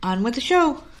On with the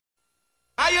show.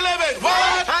 How you living?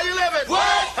 What? How you living? What?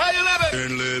 How you living?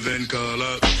 And live in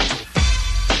color.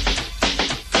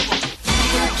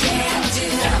 You can do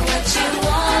what you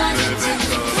want to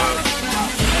do.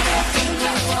 Anything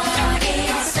you want,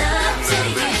 it's up to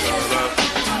you.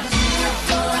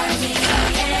 For me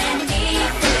and me,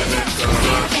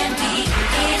 you can be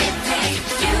anything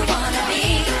you wanna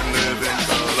be.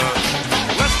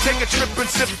 Let's take a trip and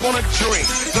sip on a drink.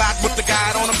 Glide with the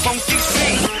guide on a funky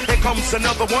scene. Here comes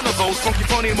another one of those funky,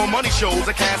 funny, more money shows.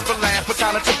 A cast for laugh with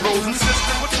talented pros and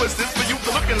sisters with twisters for you,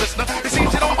 the looking listener. It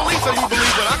seems you don't believe, so you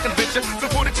believe what I convince you. So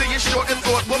put it to you short and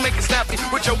thought, we'll make it snappy.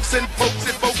 With jokes and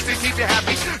folks, they keep you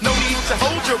happy. No need to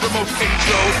hold your remote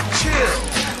control. Chill.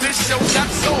 This show got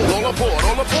soul. All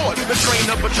aboard. The train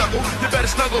up a chuckle. You better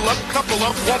snuggle up, couple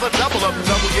up, while the double up,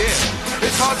 double, yeah.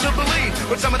 It's hard to believe,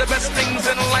 but some of the best things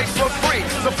in life for free.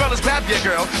 So fellas, grab your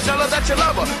girl, tell her that you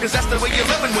love her, cause that's the way you're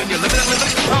living when you're living in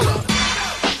color.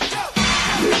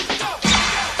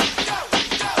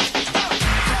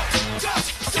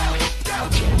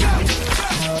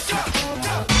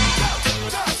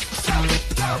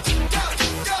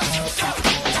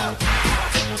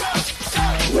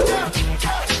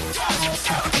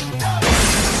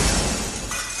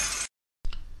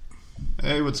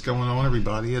 Hey, what's going on,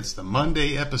 everybody? It's the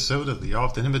Monday episode of the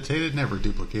often imitated, never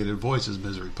duplicated Voices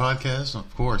Misery podcast.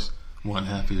 Of course, one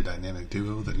half of your dynamic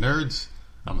duo, the nerds.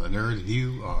 I'm the nerd, and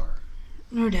you are...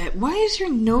 Nerdette, why is your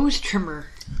nose trimmer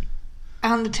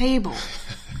on the table?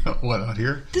 What, out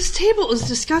here? This table is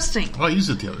disgusting. Oh, I used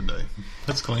it the other day.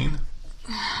 That's clean.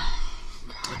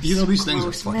 You know, these things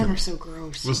are fucking... Men are so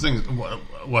gross. Those things...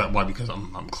 Why? Because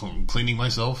I'm cleaning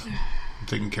myself? I'm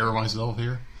taking care of myself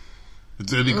here?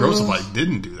 It'd be gross if I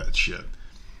didn't do that shit.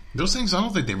 Those things, I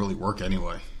don't think they really work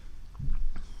anyway.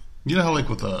 You know how, like,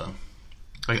 with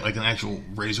like an actual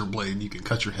razor blade, you can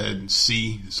cut your head and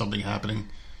see something happening?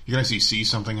 You can actually see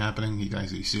something happening. You can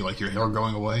actually see, like, your hair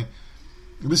going away.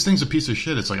 This thing's a piece of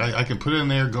shit. It's like, I can put it in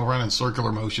there, go around in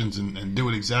circular motions, and do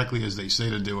it exactly as they say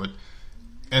to do it.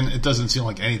 And it doesn't seem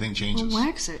like anything changes. Well,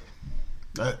 wax it.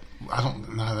 I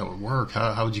don't know how that would work.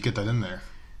 How would you get that in there?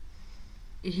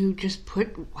 You just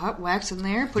put hot wax in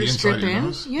there, put The a strip inside of your in.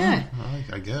 nose? Yeah.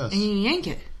 I guess. And you yank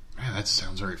it. Man, that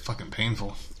sounds very fucking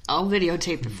painful. I'll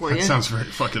videotape it for you. That sounds very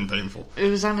fucking painful.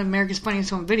 It was on America's Funniest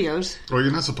Home Videos. Well,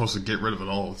 you're not supposed to get rid of it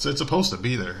all. It's supposed to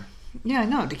be there. Yeah, I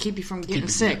know, to keep you from getting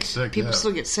sick. People yeah.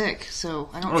 still get sick, so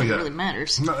I don't think it really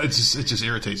matters. No, it just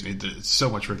irritates me. It's so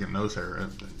much freaking nose hair. I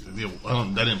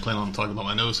didn't plan on talking about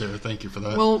my nose hair. Thank you for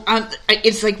that. Well,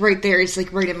 it's like right there. It's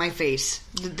like right in my face.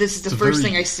 This is the first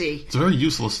thing I see. It's a very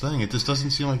useless thing. It just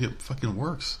doesn't seem like it fucking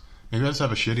works. Maybe I just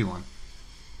have a shitty one.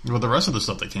 Well, the rest of the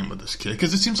stuff that came with this kit,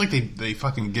 because it seems like they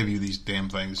fucking give you these damn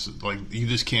things. Like, you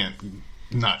just can't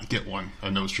not get one,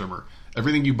 a nose trimmer.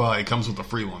 Everything you buy comes with a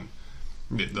free one.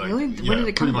 Like, really? What did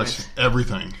it come pretty much with?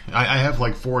 Everything. I have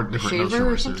like 4 different nose Shaver or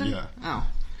trimmers something? here. Yeah. Oh.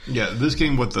 Yeah, this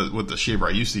came with the shaver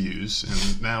I used to use,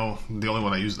 and now the only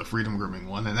one I use is the Freedom Grooming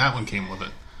one, and that one came with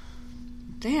it.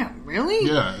 Damn, really?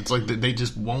 Yeah, it's like they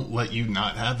just won't let you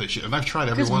not have this shit. And I've tried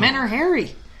every one. Because men are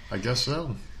hairy. I guess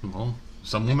so. Well,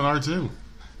 some women are too.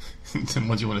 And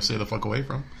ones you want to stay the fuck away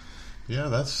from. Yeah,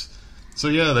 that's... So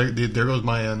yeah, there goes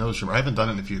my nose trimmer. I haven't done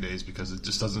it in a few days because it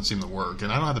just doesn't seem to work,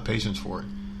 and I don't have the patience for it.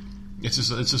 It's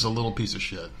just a little piece of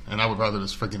shit, and I would rather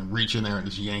just freaking reach in there and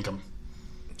just yank them.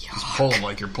 Yuck. Just pull them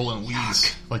like you're pulling weeds.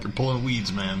 Yuck. Like you're pulling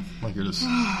weeds, man. Like you're just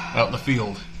out in the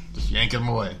field, just yanking them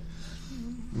away.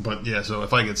 But yeah, so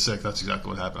if I get sick, that's exactly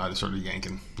what happened. I just started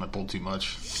yanking. I pulled too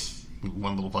much.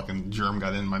 One little fucking germ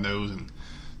got in my nose and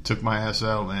took my ass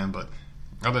out, man. But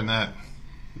other than that,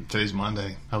 today's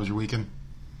Monday. How was your weekend?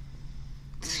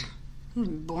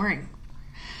 Boring.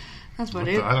 That's about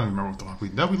it. I don't even remember what the fuck we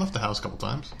did. We left the house a couple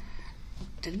times.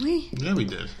 Did we? Yeah, we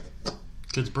did.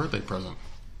 Kid's birthday present.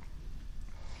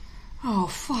 Oh,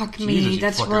 fuck Jesus, me. you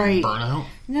That's fucking right. Burnout?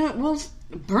 No, well,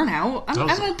 burnout.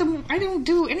 I don't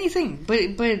do anything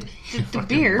but the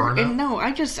beer. Burnout? And no,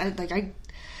 I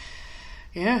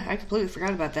completely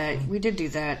forgot about that. We did do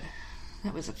that.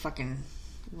 That was a fucking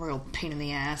royal pain in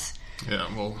the ass. Yeah,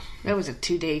 well... That was a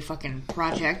 2-day fucking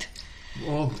project.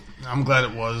 Well, I'm glad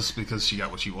it was because she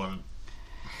got what she wanted.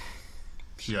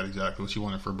 She got exactly what she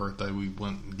wanted for her birthday. We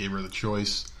went and gave her the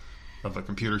choice of a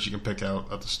computer she can pick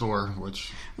out at the store,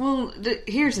 which... Well,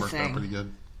 here's the worked out thing. pretty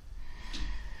good.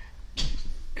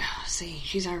 See,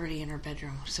 she's already in her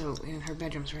bedroom. So, in her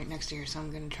bedroom's right next to her, so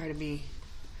I'm going to try to be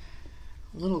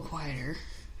a little quieter.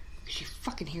 She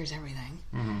fucking hears everything.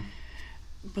 Mm-hmm.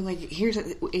 But, like,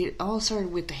 it all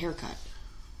started with the haircut.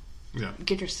 Yeah.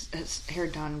 Get your hair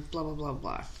done, blah, blah, blah,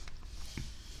 blah.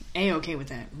 A-okay with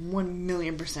that.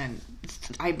 1,000,000%.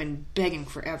 I've been begging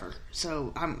forever,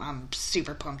 so I'm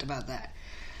super pumped about that.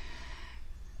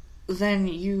 Then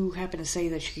you happen to say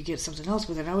that you could get something else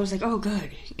with it. I was like, oh,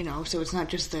 good. You know, so it's not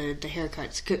just the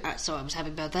haircuts. So I was happy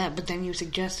about that. But then you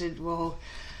suggested, well,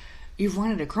 you've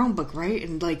wanted a Chromebook, right?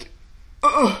 And like,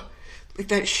 oh, like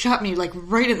that shot me like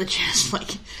right in the chest.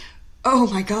 Like, oh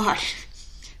my gosh.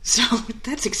 So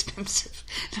that's expensive.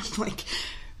 And I'm like,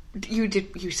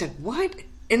 you said what?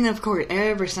 And then of course,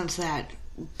 ever since that,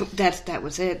 that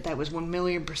was it. That was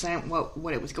 1,000,000%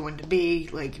 what it was going to be.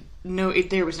 Like, no,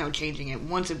 there was no changing it.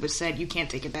 Once it was said, you can't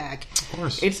take it back. Of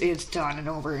course, it's done and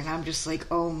over. And I'm just like,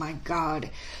 oh my god.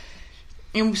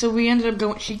 And so we ended up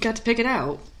going. She got to pick it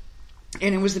out,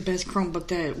 and it was the best Chromebook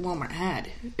that Walmart had.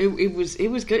 It was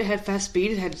good. It had fast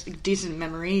speed. It had decent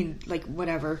memory. Like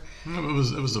whatever. It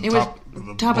was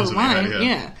the top of the line. Had,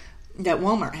 yeah, that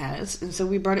Walmart has. And so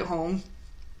we brought it home,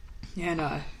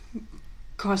 and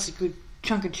cost a good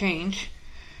chunk of change.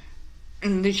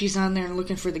 And then she's on there and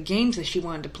looking for the games that she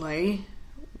wanted to play.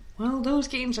 Well, those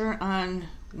games are on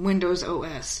Windows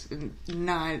OS,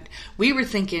 not. We were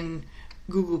thinking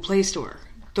Google Play Store,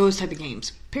 those type of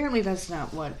games. Apparently, that's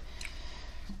not what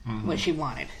she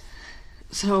wanted.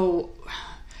 So,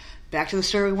 back to the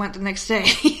store we went the next day.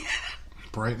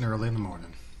 Bright and early in the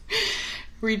morning.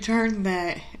 Returned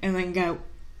that, and then got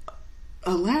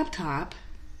a laptop.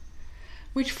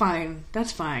 Which, fine.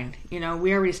 That's fine. You know,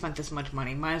 we already spent this much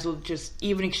money. Might as well just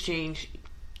even exchange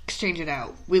it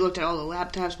out. We looked at all the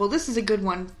laptops. Well, this is a good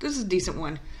one. This is a decent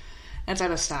one. That's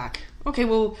out of stock. Okay,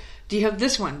 well, do you have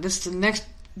this one? This is the next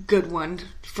good one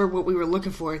for what we were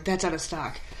looking for. That's out of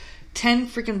stock. 10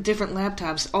 freaking different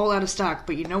laptops, all out of stock.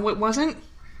 But you know what wasn't?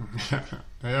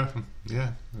 yeah,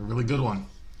 a really good one.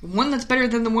 One that's better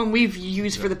than the one we've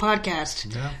used for the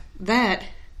podcast. Yeah. That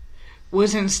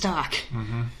was in stock.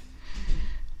 Mm-hmm.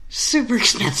 Super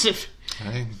expensive.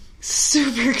 Hey.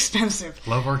 Super expensive.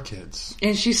 Love our kids.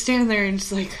 And she's standing there and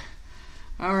it's like,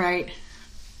 all right,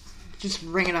 just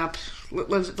ring it up.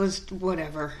 Let's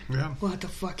whatever. Yeah. What the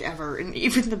fuck ever. And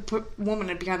even the woman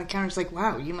behind the counter is like,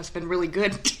 wow, you must have been really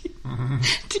good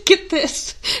to get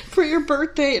this for your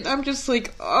birthday. And I'm just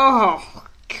like, oh,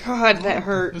 God, that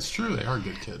hurt. It's true. They are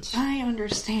good kids. I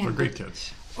understand. They're great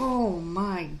kids. Oh,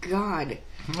 my God.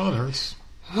 Well, it hurts.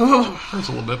 It hurts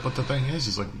a little bit, but the thing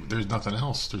is like, there's nothing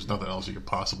else. There's nothing else you could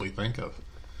possibly think of.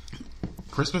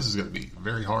 Christmas is going to be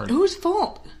very hard. Whose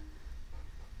fault?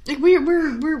 Like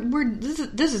we're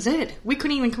this is it. We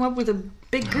couldn't even come up with a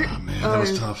big man, that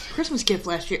was tough. Christmas gift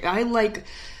last year. I like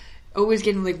always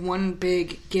getting like one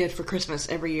big gift for Christmas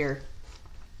every year.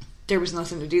 There was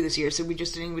nothing to do this year, so we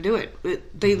just didn't even do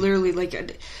it. They literally like,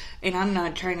 and I'm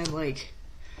not trying to like.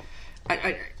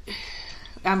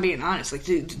 I'm being honest. Like,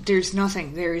 there's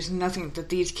nothing. There is nothing that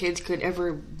these kids could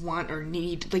ever want or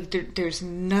need. Like, there's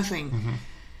nothing. Mm-hmm.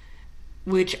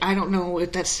 Which I don't know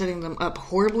if that's setting them up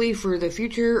horribly for the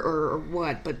future or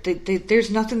what. But there's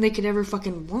nothing they could ever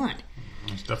fucking want.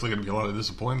 There's definitely going to be a lot of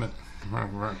disappointment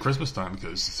around Christmas time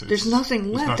because there's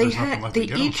nothing left. They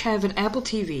each each have an Apple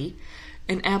TV,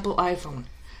 an Apple iPhone,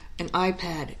 an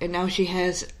iPad, and now she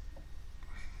has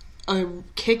a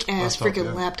kick-ass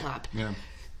freaking laptop. Yeah.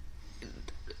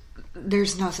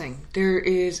 There's nothing. There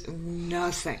is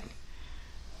nothing.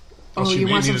 Well, you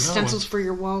want some stencils for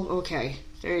your wall? Okay,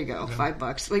 there you go. Yeah.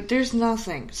 $5. Like, there's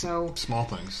nothing. So small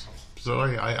things. So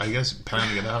I guess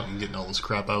planning it out and getting all this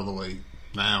crap out of the way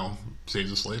now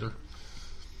saves us later.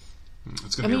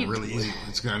 It's going to be really easy.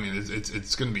 It's going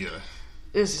to be a.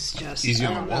 This is just easy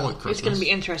on the wallet. Christmas. It's going to be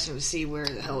interesting to see where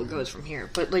the hell it goes from here.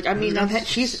 But like, I mean,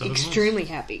 she's extremely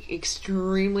happy,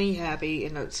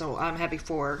 and so I'm happy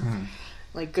for her. Mm.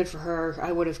 Like, good for her. I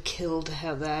would have killed to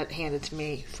have that handed to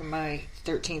me for my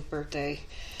 13th birthday.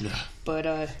 Yeah. But,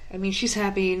 I mean, she's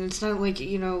happy, and it's not like,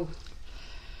 you know,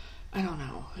 I don't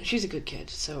know. She's a good kid,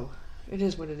 so it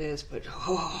is what it is. But,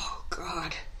 oh,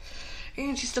 God.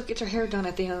 And she still gets her hair done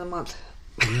at the end of the month.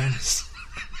 Yes.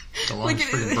 The longest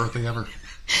freaking birthday ever.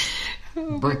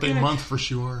 Birthday month for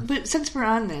sure. But since we're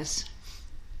on this,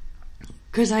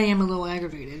 because I am a little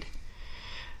aggravated,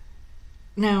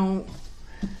 now...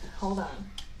 Hold on.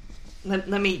 Let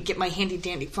me get my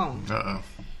handy-dandy phone. Uh-oh.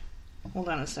 Hold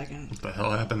on a second. What the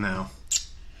hell happened now?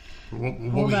 What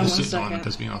were you sitting on to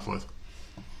piss me off with?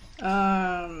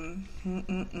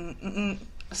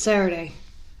 Saturday.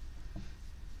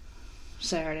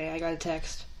 I got a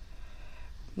text.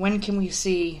 When can we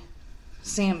see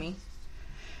Sammy?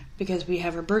 Because we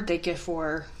have her birthday gift for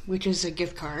her, which is a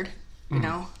gift card, you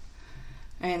know?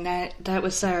 And that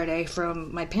was Saturday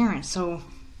from my parents, so...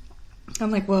 I'm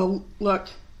like, well, look,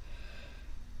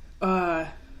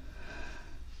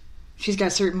 She's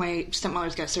got my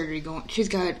stepmother's got surgery going.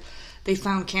 They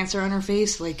found cancer on her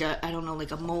face, like I don't know,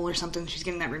 like a mole or something. She's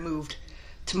getting that removed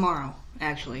tomorrow,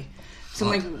 actually. So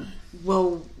I'm like,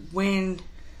 well, when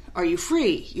are you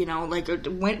free? You know, like,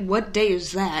 what day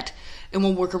is that? And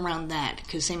we'll work around that,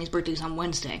 because Sammy's birthday's on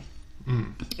Wednesday.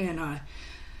 And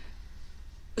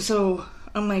so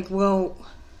I'm like, well,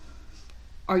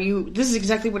 this is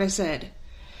exactly what I said.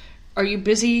 Are you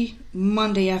busy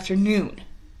Monday afternoon?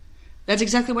 That's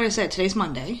exactly what I said. Today's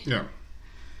Monday. Yeah.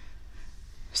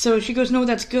 So she goes, no,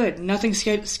 that's good. Nothing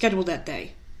scheduled that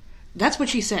day. That's what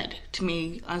she said to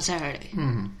me on Saturday.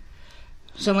 Mm-hmm.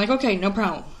 So I'm like, okay, no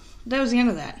problem. That was the end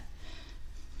of that.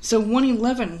 So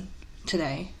 1:11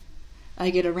 today, I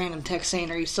get a random text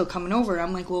saying, are you still coming over?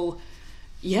 I'm like, well,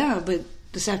 yeah, but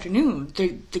this afternoon,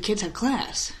 the kids have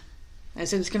class. I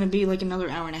said it's going to be like another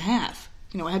hour and a half.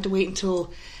 You know, I have to wait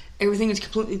until everything is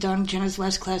completely done. Jenna's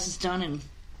last class is done and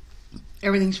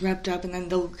everything's wrapped up, and then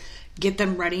they'll get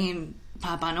them ready and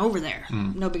pop on over there.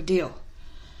 No big deal.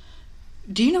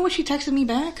 Do you know what she texted me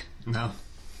back? No.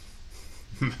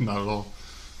 Not at all.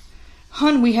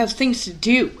 Hun, we have things to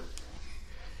do.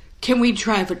 Can we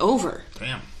drive it over?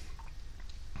 Damn.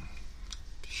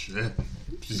 Shit.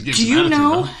 Do you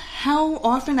know how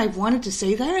often I've wanted to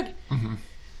say that? Mm-hmm.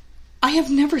 I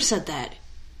have never said that.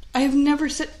 I have never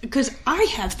said... Because I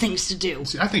have things to do.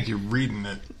 See, I think you're reading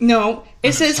it. No,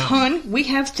 it says, hun, we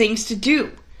have things to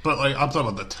do. But, like, I'm talking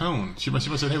about the tone. She must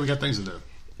have said, hey, we got things to do.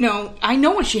 No, I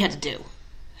know what she had to do.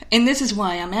 And this is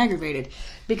why I'm aggravated.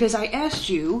 Because I asked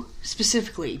you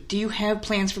specifically, do you have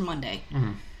plans for Monday?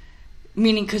 Mm-hmm.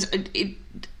 Meaning, because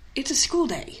it's a school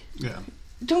day. Yeah.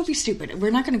 Don't be stupid.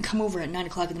 We're not going to come over at 9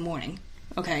 o'clock in the morning.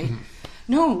 Okay? Mm-hmm.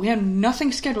 No, we have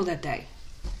nothing scheduled that day.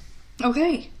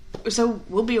 Okay. So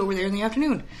we'll be over there in the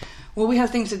afternoon. Well, we have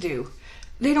things to do.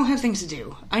 They don't have things to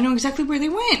do. I know exactly where they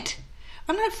went.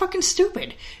 I'm not fucking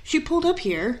stupid. She pulled up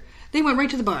here. They went right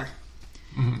to the bar.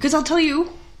 Because I'll tell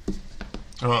you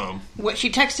what she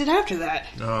texted after that.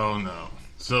 Oh, no.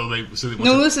 So they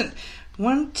no, listen.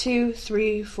 1, 2,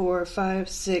 3, 4, 5,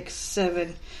 6,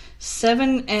 7.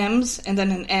 7 M's and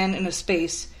then an N and a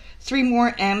space. 3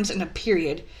 more M's and a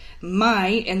period. My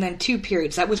and then 2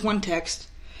 periods. That was one text.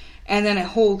 And then a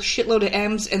whole shitload of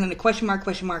M's and then a question mark,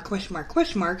 question mark, question mark,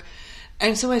 question mark.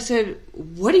 And so I said,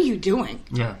 what are you doing?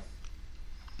 Yeah.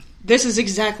 This is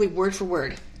exactly word for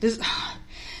word. This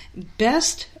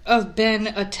best of Ben,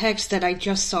 a text that I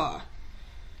just saw.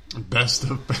 Best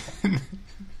of Ben.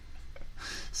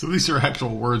 So these are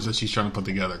actual words that she's trying to put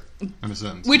together in a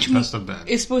sentence. Which best of Ben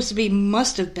is supposed to be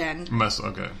must have been.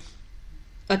 Okay.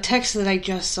 A text that I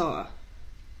just saw.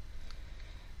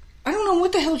 I don't know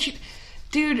what the hell she...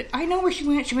 Dude, I know where she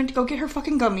went. She went to go get her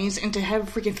fucking gummies and to have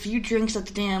a freaking few drinks at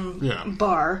the damn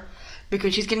bar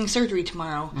because she's getting surgery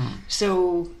tomorrow.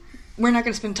 So we're not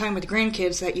going to spend time with the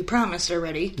grandkids that you promised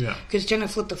already. Yeah. Because Jenna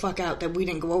flipped the fuck out that we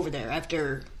didn't go over there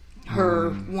after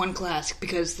her one class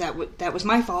because that was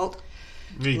my fault.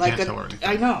 You can't tell her anything.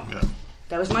 I know. Yeah.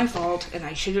 That was my fault, and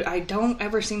I don't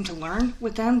ever seem to learn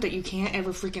with them that you can't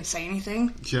ever freaking say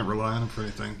anything. You can't rely on them for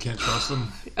anything. Can't trust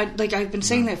them. I've been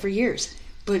saying that for years.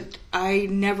 But I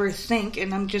never think,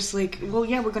 and I'm just like, well,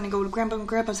 yeah, we're going to go to Grandpa and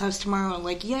Grandpa's house tomorrow. I'm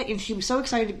like, yeah, and she was so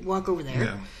excited to walk over there.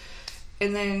 Yeah.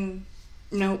 And then,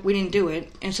 no, we didn't do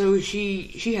it. And so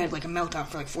she had like a meltdown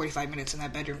for like 45 minutes in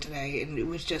that bedroom today, and it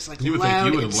was just like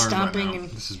loud and stomping.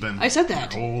 And this has been I said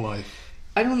that. My whole life.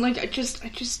 I don't like, it's just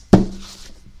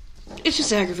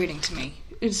aggravating to me.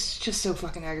 It's just so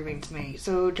fucking aggravating to me.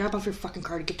 So drop off your fucking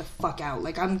car to get the fuck out.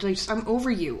 Like, I'm over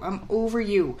you. I'm over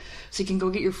you. So you can go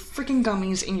get your freaking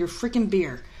gummies and your freaking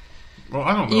beer. Well,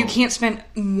 I don't know. You can't spend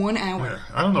 1 hour. Yeah,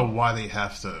 I don't know why they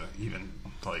have to even,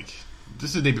 like, this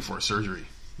is the day before surgery.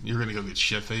 You're going to go get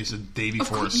shit-faced the day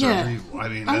before surgery? Yeah. I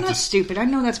mean, I'm not stupid. I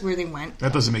know that's where they went.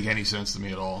 That doesn't make any sense to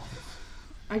me at all.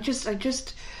 I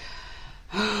just...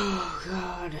 Oh,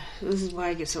 God. This is why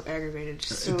I get so aggravated.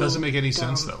 It doesn't make any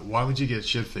sense, though. Why would you get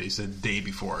shit-faced the day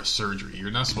before a surgery?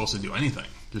 You're not supposed to do anything.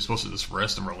 You're supposed to just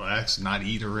rest and relax, not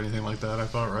eat or anything like that, I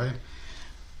thought, right?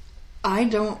 I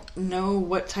don't know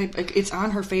what type... It's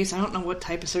on her face. I don't know what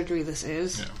type of surgery this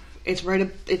is. Yeah. It's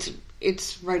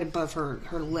right above her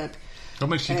lip. What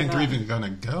makes you think they're even going to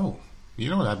go?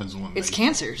 You know what happens when... It's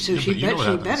cancer, so she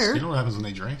better... You know what happens when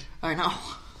they drink? I know.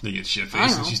 They get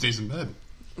shit-faced and she stays in bed.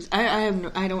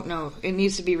 I don't know. It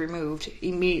needs to be removed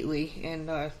immediately,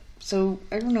 and so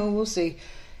I don't know. We'll see.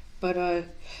 But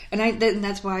and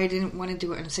that's why I didn't want to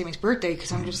do it on Sammy's birthday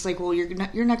because I'm just like, well, you're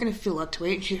not going to feel up to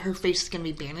it. And her face is going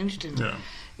to be bandaged, and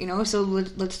you know. So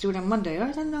let's do it on Monday. I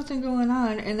have nothing going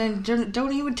on, and then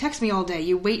don't even text me all day.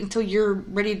 You wait until you're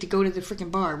ready to go to the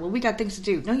freaking bar. Well, we got things to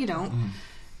do. No, you don't.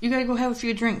 You gotta go have a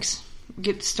few drinks.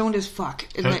 Get stoned as fuck.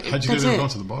 And How'd you that's get her it. going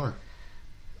to the bar?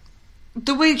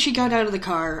 The way she got out of the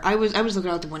car, I was looking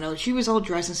out the window. She was all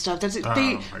dressed and stuff. That's it. Oh,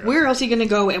 I got Where you. else are you going to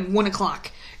go at 1 o'clock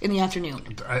in the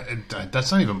afternoon? That's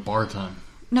not even bar time.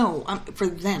 No, for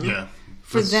them. Yeah.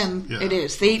 For That's- them, yeah, it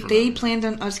is. for They them. planned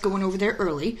on us going over there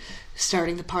early,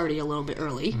 starting the party a little bit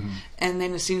early, Mm-hmm. and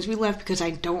then as soon as we left, because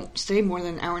I don't stay more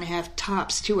than an hour and a half,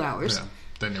 tops 2 hours, Yeah.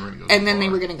 Then they were going to go. and then they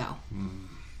were going to go.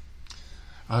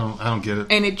 I don't get it.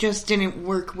 And it just didn't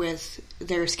work with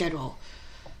their schedule.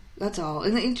 That's all.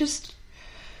 And it just...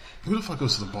 Who the fuck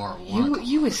goes to the bar? At 1 o'clock?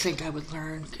 You would think I would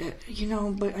learn,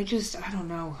 but I don't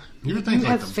know. You would think,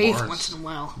 like, have the faith bars- once in a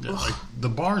while. Yeah, Ugh. like the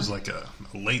bar's like a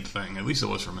late thing. At least it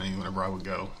was for me whenever I would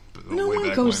go. No way one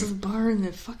back goes when. to the bar in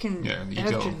the fucking Yeah, you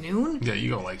afternoon. Go, yeah, you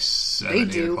go like 7, They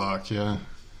 8 do. o'clock. Yeah,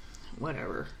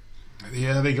 Whatever.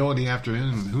 yeah, they go in the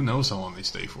afternoon. Who knows how long they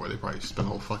stay for? They probably spend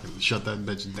the whole fucking shut that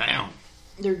bitch down.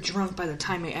 They're drunk by the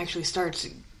time it actually starts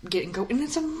getting going, and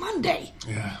it's a Monday.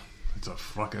 Yeah, it's a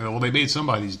fucking. Well, they made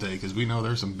somebody's day because we know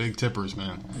there's some big tippers,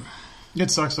 man. It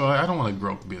sucks though. I don't want to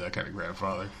grow up to be that kind of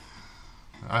grandfather.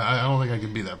 I don't think I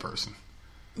could be that person.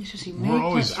 It's just you We're make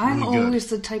always plans. I'm really good. always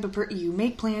the type of person you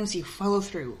make plans, you follow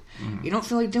through. You don't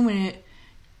feel like doing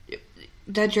it.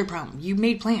 That's your problem. You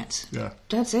made plans. Yeah.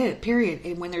 That's it. Period.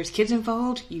 And when there's kids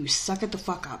involved, you suck it the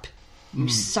fuck up. You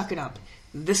suck it up.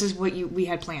 This is what we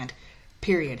had planned.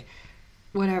 Period.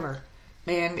 Whatever.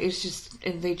 And it's just,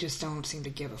 and they just don't seem to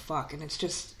give a fuck. And it's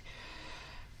just,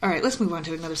 all right. Let's move on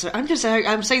to another. I'm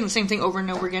saying the same thing over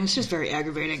and over again. It's just very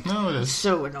aggravating. No, it is. It's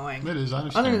so annoying. It is. I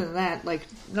understand. Other than that, like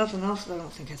nothing else, I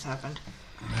don't think has happened.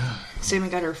 Sammy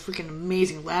got her freaking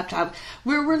amazing laptop.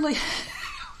 We're like,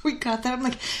 we got that. I'm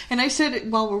like, and I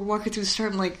said while we're walking through the store,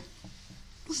 I'm like,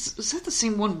 is that the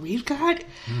same one we've got?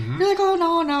 Mm-hmm. You're like,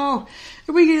 oh no.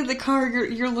 And we get in the car,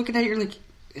 you're looking at it, you're like,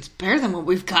 it's better than what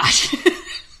we've got.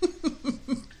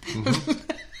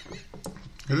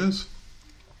 It is.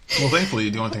 Well, thankfully,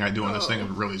 the only thing I do on this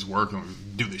thing really is work, and we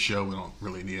do the show. We don't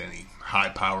really need any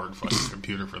high-powered fucking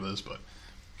computer for this, but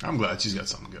I'm glad she's got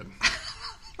something good.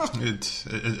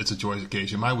 It's a joyous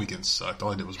occasion. My weekend sucked.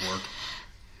 All I did was work.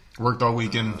 Worked all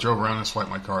weekend, drove around and swiped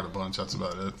my card a bunch. That's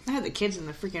about it. I had the kids in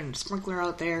the freaking sprinkler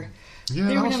out there. Yeah,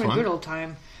 They that were was having a fun. good old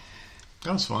time.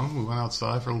 That was fun. We went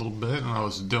outside for a little bit, and I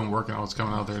was doing work, and I was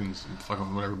coming out there and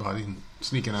fucking with everybody and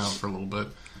sneaking out for a little bit.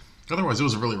 Otherwise, it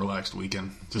was a really relaxed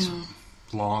weekend. Just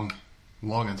long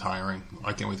and tiring.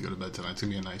 I can't wait to go to bed tonight. It's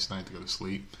going to be a nice night to go to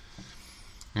sleep.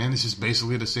 And it's just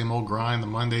basically the same old grind, the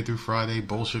Monday through Friday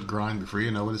bullshit grind. Before you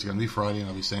know it, it's going to be Friday, and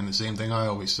I'll be saying the same thing I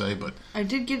always say, but I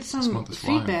did get some month is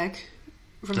flying. feedback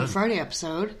from the Good. Friday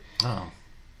episode. oh,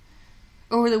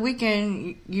 Over the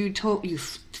weekend, you told you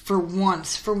for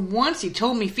once you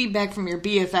told me feedback from your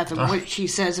BFF and what she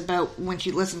says about when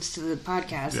she listens to the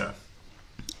podcast. yeah.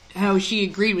 How she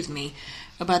agreed with me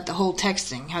about the whole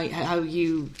texting. How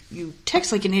you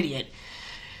text like an idiot.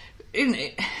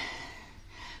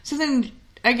 So then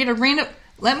I get a random.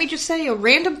 Let me just say a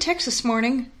random text this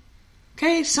morning.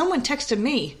 Okay, someone texted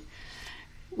me.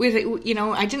 With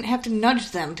I didn't have to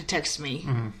nudge them to text me.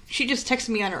 She just texted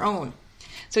me on her own.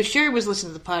 So Sherry was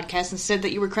listening to the podcast and said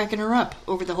that you were cracking her up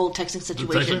over the whole texting The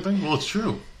situation. texting thing? Well, it's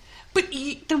true. But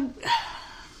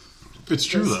It's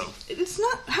true, though. it's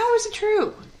not. How is it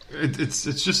true? It's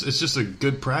just a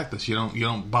good practice. You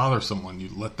don't bother someone. You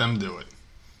let them do it.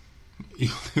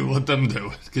 You let them do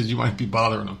it because you might be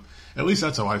bothering them. At least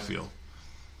that's how I feel.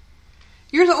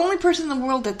 You're the only person in the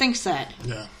world that thinks that.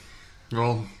 Yeah.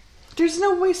 Well, There's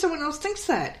no way someone else thinks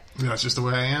that. that's just the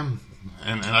way I am.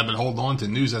 And I've been holding on to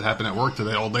news that happened at work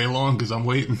today all day long because I'm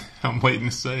waiting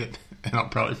to say it, and I'll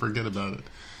probably forget about it.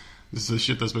 This is the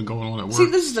shit that's been going on at work. See,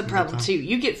 this is the problem too.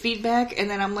 You get feedback, and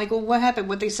then I'm like, "Well, what happened?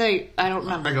 What they say? I don't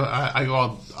remember." I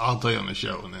go. I'll tell you on the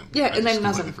show, and then Yeah, I and then just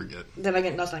nothing. completely forget. Then I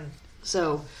get nothing.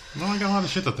 So No, I got a lot of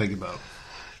shit to think about.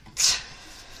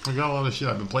 I got a lot of shit.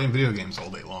 I've been playing video games all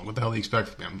day long. What the hell do you expect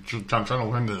from me? I'm trying to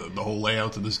learn the whole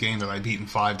layout of this game that I've beaten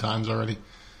 5 times already.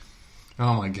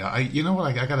 Oh my god! You know what?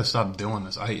 I got to stop doing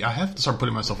this. I have to start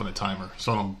putting myself in a timer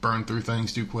so I don't burn through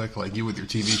things too quick, like you with your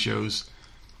TV shows.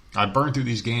 I burn through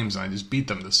these games and I just beat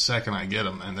them the second I get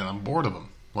them, and then I'm bored of them.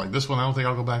 Like this one, I don't think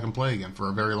I'll go back and play again for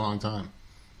a very long time.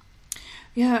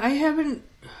 yeah, I haven't.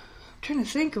 I'm trying to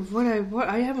think of what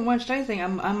I haven't watched anything.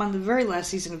 I'm on the very last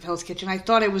season of Hell's Kitchen. I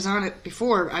thought I was on it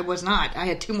before. I was not. I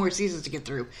had 2 more seasons to get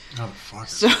through. Oh fuck!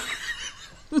 So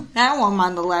now I'm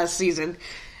on the last season.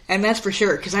 And that's for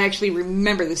sure, because I actually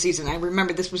remember the season. I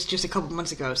remember this was just a couple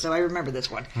months ago, so I remember this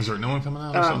one. Is there no one coming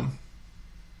out or something?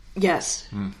 Yes.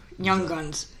 Young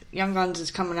Guns. Young Guns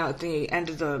is coming out at the end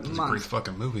of the It's a month. great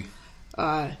fucking movie.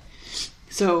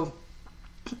 So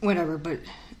whatever. But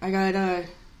I got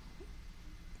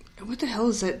what the hell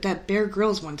is that Bear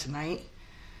Grylls one tonight?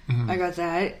 I got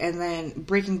that, and then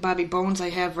Breaking Bobby Bones I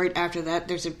have right after that.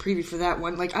 There's a preview for that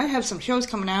one. Like, I have some shows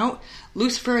coming out.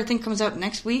 Lucifer, I think, comes out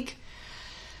next week.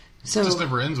 So It just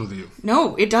never ends with you.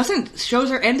 no, it doesn't.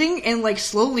 Shows are ending, and like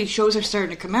slowly shows are starting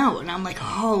to come out, and I'm like,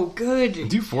 oh, good.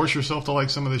 Do you force yourself to like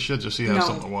some of this shit just so you have No.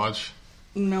 something to watch?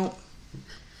 No,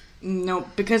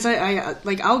 because I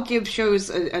like I'll give shows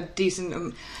a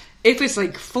decent. If it's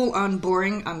like full on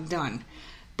boring, I'm done.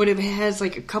 But if it has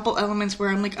like a couple elements where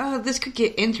I'm like, oh, this could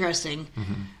get interesting,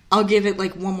 I'll give it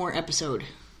like one more episode.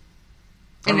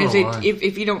 And I if don't know why.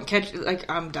 if you don't catch it, like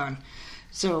I'm done.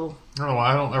 So I don't know.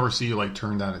 I don't ever see you like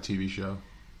turn down a TV show.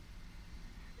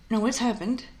 no, it's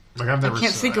happened. Like I've never.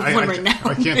 can't think of one right now.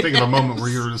 I can't think of a moment where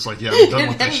you were just like, "Yeah, I'm done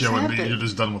with That this has show," and happened. you're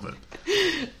just done with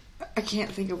it. I can't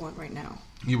think of one right now.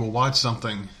 You will watch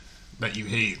something that you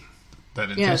hate, that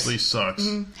intensely sucks,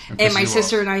 and And my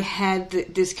sister and I had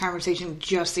this conversation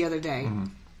just the other day.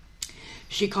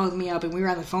 She called me up, and we were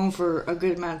on the phone for a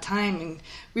good amount of time, and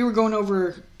we were going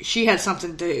over. She had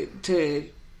something to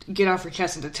get off her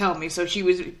chest and to tell me, so she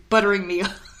was buttering me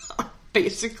up,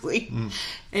 basically,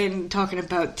 and talking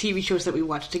about TV shows that we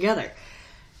watched together.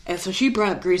 And so she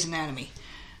brought up Grey's Anatomy.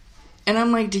 And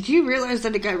I'm like, did you realize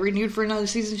that it got renewed for another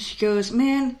season? She goes,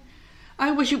 man,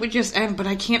 I wish it would just end, but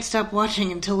I can't stop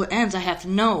watching until it ends. I have to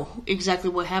know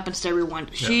exactly what happens to everyone.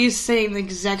 Yeah. She's saying the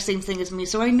exact same thing as me,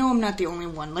 so I know I'm not the only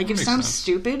one. Like, it makes sounds sense.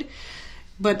 stupid,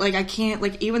 but, like, I can't,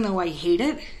 like, even though I hate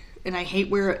it, and I hate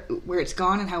where it's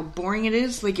gone and how boring it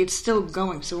is, like, it's still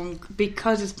going. So,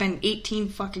 because it's been 18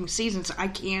 fucking seasons, I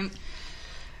can't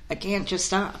just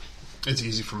stop. It's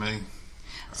easy for me.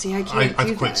 See, I can't do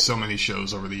I've quit that. so many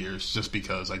shows over the years just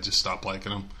because I just stopped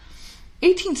liking them.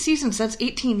 18 seasons, that's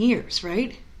 18 years,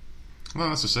 right? Not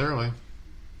necessarily.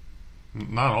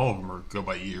 Not all of them go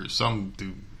by years. Some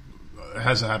do. It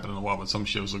hasn't happened in a while, but some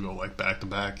shows will go like back to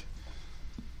back.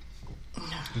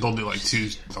 They'll do like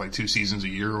two seasons a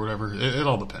year or whatever. It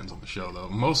all depends on the show, though.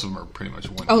 Most of them are pretty much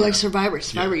one. Oh, year. like Survivor.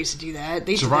 Survivor Yeah. used to do that.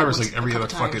 They used to do Survivor's that like every a other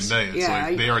couple fucking times. day. It's Yeah,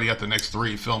 like they already got the next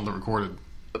 3 filmed and recorded.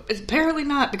 apparently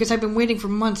not, because I've been waiting for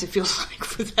months, it feels like,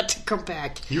 for that to come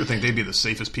back. You would think they'd be the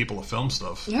safest people to film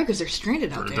stuff. Yeah, because they're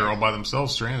stranded out there. They're all by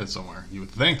themselves, stranded somewhere. You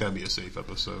would think that'd be a safe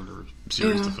episode or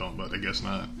series Yeah. to film, but I guess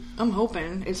not. I'm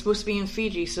hoping. It's supposed to be in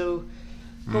Fiji, so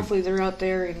hopefully they're out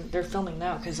there and they're filming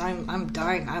now, because I'm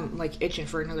dying. I'm, like, itching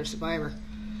for another Survivor.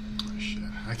 Shit,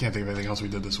 I can't think of anything else we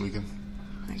did this weekend.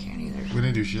 I can't either. We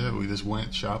didn't do shit. We just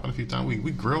went shopping a few times.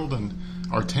 We grilled, and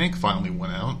our tank finally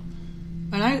went out.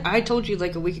 And I told you,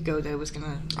 like, a week ago that it was going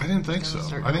to... I didn't think so.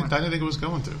 start I didn't going. think it was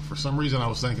going to. For some reason, I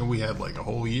was thinking we had like a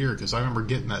whole year because I remember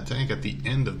getting that tank at the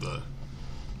end of the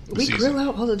We season. grill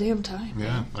out all the damn time.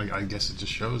 Yeah, I guess it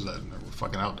just shows that we're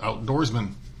fucking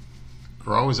outdoorsmen.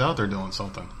 We're always out there doing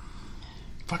something.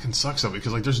 Fucking sucks though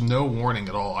because like there's no warning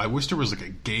at all. I wish there was like a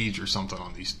gauge or something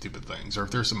on these stupid things, or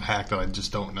if there's some hack that I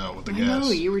just don't know with the I gas.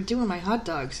 know, you were doing my hot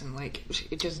dogs, and, like,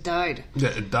 it just died. Yeah,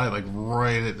 it died like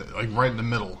right in the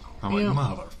middle. I'm like, Yeah.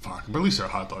 motherfucker. But at least our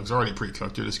hot dogs are already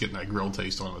pre-cooked. You're just getting that grilled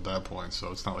taste on them at that point,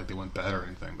 so it's not like they went bad or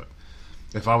anything. But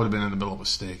if I would have been in the middle of a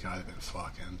steak, I'd have been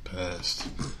fucking pissed.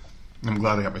 I'm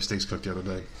glad I got my steaks cooked the other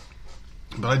day.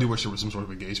 But I do wish there was some sort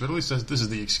of a gauge. But at least this is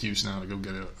the excuse now to go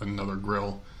get another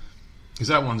grill. Because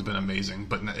that one's been amazing,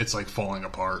 but it's like falling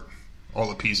apart. All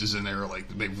the pieces in there, like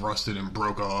they've rusted and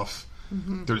broke off.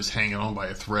 They're just hanging on by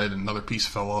a thread, and another piece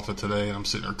fell off it today. And I'm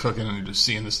sitting there cooking, and you're just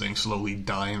seeing this thing slowly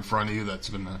die in front of you. That's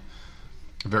been a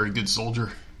very good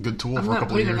soldier, good tool I'm for a not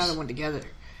couple of putting years. another one together.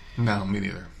 No, me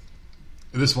neither.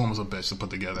 This one was a bitch to put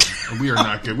together. We are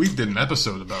not good. We did an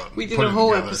episode about We did putting a whole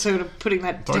together. episode of putting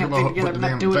that Talking damn thing about together. putting the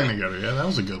I'm not damn doing thing it. together. Yeah, that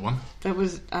was a good one.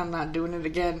 I'm not doing it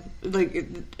again. Like,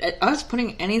 us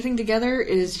putting anything together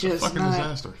is just Fucking not...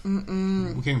 disaster. We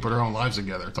can't even put our own lives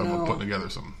together. Talking No. about putting together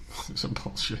some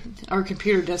bullshit. Our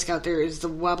computer desk out there is the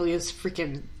wobbliest,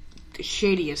 freaking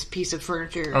shadiest piece of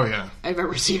furniture Oh yeah. I've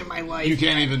ever seen in my life. You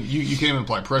can't even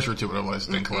apply pressure to it, otherwise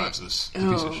the thing collapses. It's a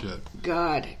piece of shit.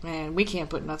 God, man, we can't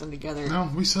put nothing together. No,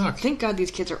 we suck. Thank God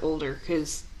these kids are older,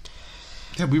 because...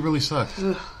 Yeah, we really suck.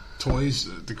 Toys.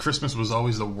 The Christmas was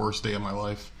always the worst day of my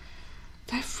life.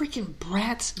 That freaking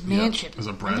Bratz Mansion. it was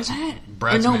a Remember Bratz- that?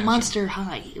 Bratz Or no, Mansion. Monster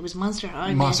High. It was Monster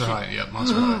High Monster Mansion. High, yeah,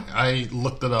 Monster High. I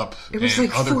looked it up. It was and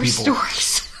like other 4 people,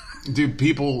 stories. Dude,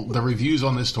 the reviews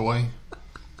on this toy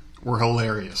were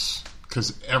hilarious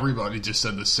because everybody just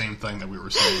said the same thing that we were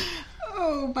saying.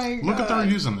 Oh my God. Look at the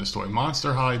reviews on this toy,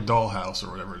 Monster High Dollhouse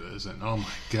or whatever it is, and oh my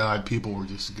God, people were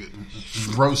just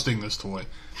roasting this toy.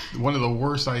 One of the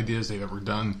worst ideas they've ever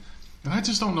done. And I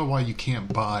just don't know why you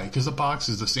can't buy, because the box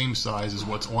is the same size as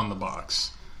what's on the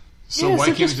box. So Yeah, why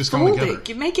can't it just come fold together? it.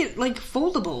 You make it like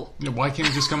foldable. Yeah, why can't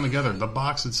it just come together? The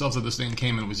box itself that this thing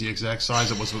came in was the exact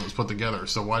size it was when it was put together.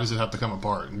 So why does it have to come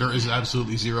apart? There is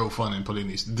absolutely zero fun in putting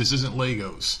these. This isn't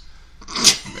Legos.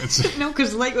 It's No,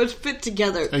 because Legos fit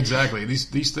together. exactly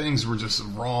these things were just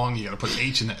wrong. You got to put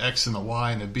H and the X and the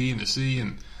Y and the B and the C,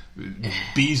 and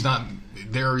B's not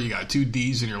there. You got 2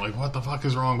 D's, and you're like, what the fuck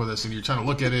is wrong with this? And you're trying to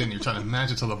look at it, and you're trying to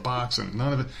match it to the box, and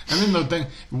none of it. And then the thing,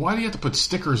 why do you have to put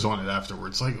stickers on it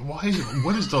afterwards? Like, why?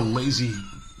 What is the lazy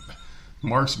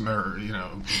marksman? You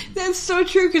know, That's so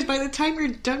true, because by the time you're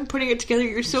done putting it together,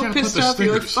 you're so gotta put pissed the off,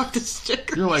 you're like, stickers. fuck the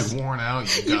stickers. you're like worn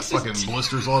out. You got fucking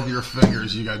blisters all over your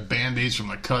fingers. You got band-aids from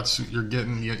the cuts you're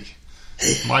getting. You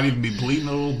might even be bleeding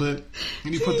a little bit.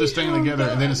 And you put this thing together,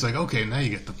 and then it's like, okay, now you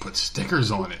get to put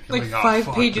stickers on it. You're Like oh, 5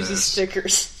 fuck pages of this.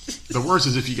 stickers. The worst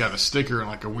is if you got a sticker in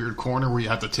like a weird corner where you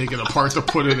have to take it apart to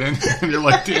put it in, and you're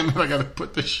like, damn it, I gotta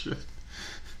put this shit.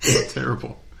 It's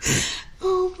terrible.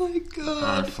 Oh my I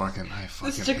god. fucking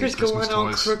The stickers hate go Christmas on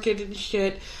all toys. crooked and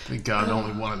shit. Thank God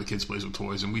only one of the kids plays with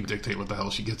toys, and we dictate what the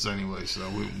hell she gets anyway, so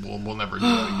we'll never do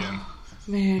that again.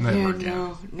 Man, Never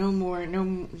yeah, again.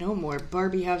 no more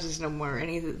Barbie houses, no more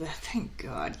any of that. Thank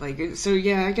God. Like, so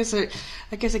yeah, I guess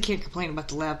I can't complain about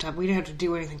the laptop. We didn't have to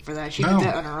do anything for that. She No. did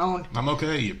that on her own. I'm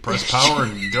okay. You press power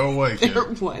and you go away, kid. There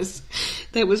was.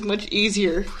 That was much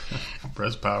easier.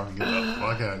 Press power and get the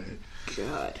fuck out of here.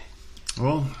 God.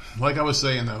 Well, like I was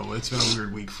saying though, it's been a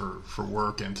weird week for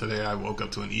work, and today I woke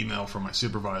up to an email from my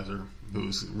supervisor,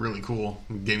 who's really cool,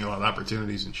 gave me a lot of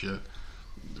opportunities and shit,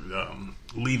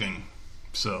 leaving.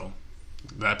 So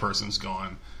that person's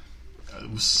gone. It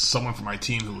was someone from my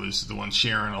team who was the one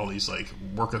sharing all these like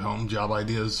work at home job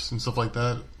ideas and stuff like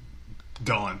that.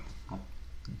 Gone.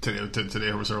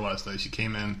 Today was her last day. She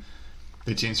came in.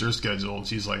 They changed her schedule.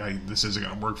 She's like, "This isn't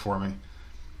going to work for me."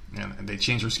 And they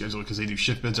change her schedule because they do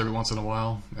shift bids every once in a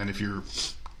while. And if you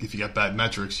got bad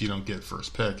metrics, you don't get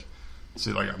first pick.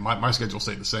 So like my schedule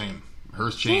stayed the same.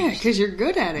 Hers Yeah, changed. because you're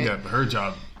good at it. Yeah, but her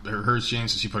job, hers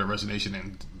changed, so she put a resignation in,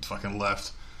 and fucking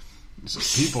left. So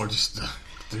people are just,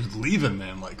 they're leaving,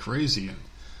 man, like crazy. And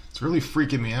it's really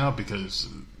freaking me out because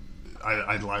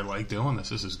I like doing this.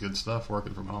 This is good stuff,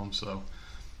 working from home. So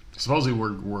supposedly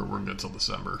we're good till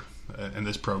December. In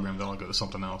this program, then I'll go to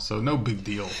something else. So no big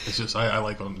deal. It's just, I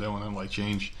like what I'm doing. I like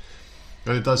change.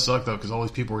 But it does suck, though, because all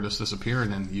these people are just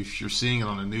disappearing, and you're seeing it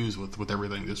on the news with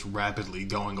everything just rapidly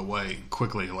going away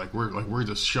quickly. We're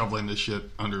just shoveling this shit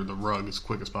under the rug as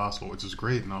quick as possible, which is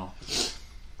great and all.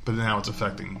 But now it's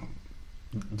affecting,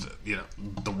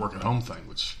 the work at home thing,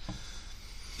 which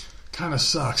kind of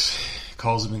sucks.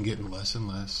 Calls have been getting less and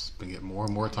less. Been getting more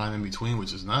and more time in between,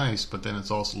 which is nice. But then it's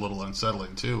also a little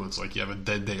unsettling too. It's like you have a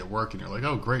dead day at work, and you're like,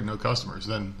 "Oh, great, no customers."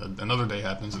 Then another day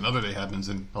happens, and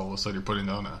all of a sudden you're putting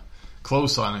on a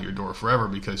close sign on your door forever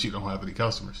because you don't have any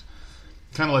customers.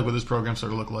 Kind of like what this program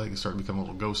started to look like. It started to become a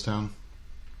little ghost town.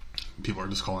 People are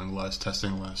just calling less,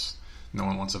 testing less. No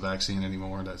one wants a vaccine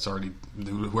anymore. That's already,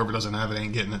 whoever doesn't have it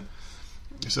ain't getting it.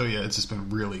 So yeah, it's just been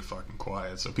really fucking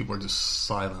quiet. So people are just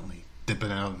silently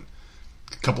dipping out. And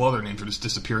a couple other names are just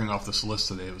disappearing off this list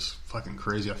today. It was fucking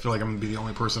crazy. I feel like I'm going to be the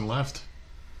only person left.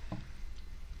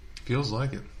 Feels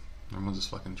like it. Everyone's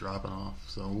just fucking dropping off.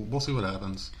 So we'll see what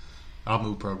happens. I'll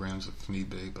move programs if need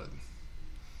be, but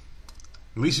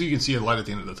at least you can see a light at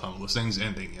the end of the tunnel. This thing's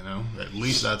ending, you know? At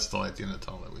least that's the light at the end of the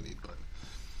tunnel that we need, but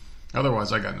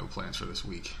otherwise I got no plans for this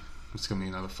week. It's going to be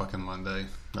another fucking Monday.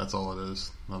 That's all it is.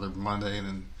 Another Monday, and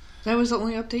then That was the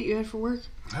only update you had for work?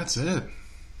 that's it.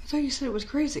 I thought you said it was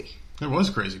crazy. It was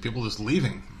crazy. People just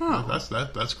leaving. Huh.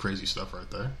 That's crazy stuff right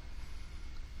there.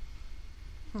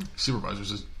 Supervisors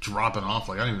just dropping off.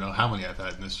 Like, I don't even know how many I've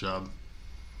had in this job.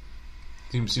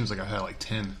 Seems like I had like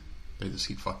 10. They just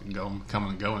keep fucking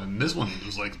coming and going. And this one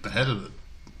was like the head of the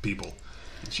people.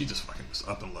 And she just fucking was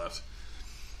up and left.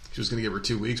 She was going to give her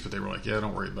 2 weeks, but they were like, yeah,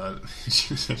 don't worry about it.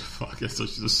 She said, fuck it. So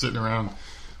she's just sitting around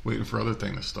waiting for other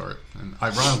thing to start. And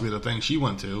ironically, the thing she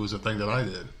went to was a thing that I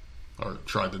did. Or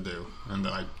tried to do. And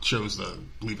then I chose the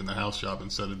leaving the house job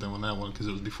instead of doing that one because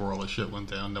it was before all this shit went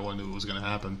down. No one knew it was going to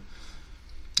happen.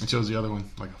 I chose the other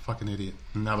one like a fucking idiot.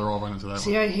 And now they're all running to that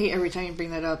See, one. I hate every time you bring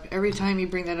that up. Every time you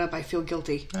bring that up, I feel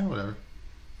guilty. Whatever.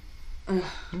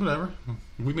 Whatever.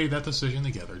 We made that decision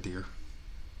together, dear.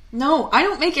 No, I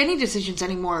don't make any decisions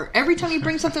anymore. Every time you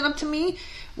bring something up to me,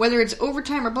 whether it's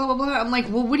overtime or blah, blah, blah, I'm like,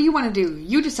 well, what do you want to do?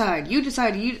 You decide.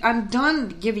 I'm done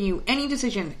giving you any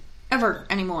decision ever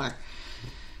anymore.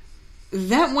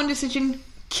 That one decision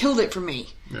killed it for me.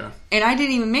 Yeah. And I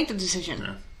didn't even make the decision.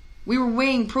 Yeah. We were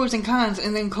weighing pros and cons,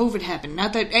 and then COVID happened.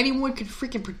 Not that anyone could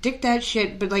freaking predict that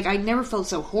shit, but like I never felt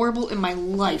so horrible in my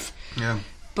life. Yeah.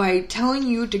 By telling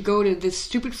you to go to this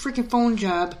stupid freaking phone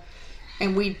job,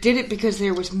 and we did it because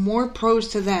there was more pros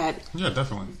to that Yeah,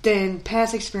 definitely. than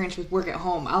past experience with work at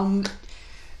home.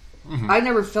 I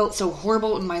never felt so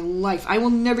horrible in my life. I will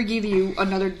never give you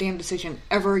another damn decision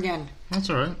ever again. That's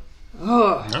all right.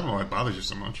 Ugh. I don't know why it bothers you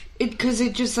so much. Because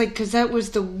that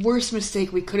was the worst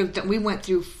mistake we could have done. We went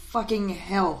through fucking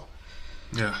hell.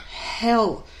 Yeah.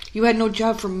 Hell. You had no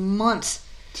job for months.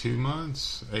 2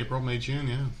 months. April, May, June,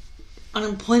 yeah.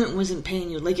 Unemployment wasn't paying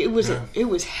you. Like, it was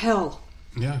hell.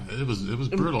 Yeah, it was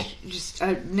brutal. Just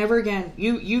never again.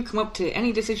 You come up to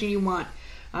any decision you want.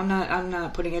 I'm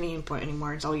not putting any input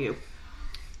anymore. It's all you.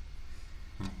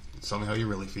 Tell me how you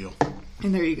really feel.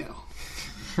 And there you go.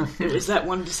 It was that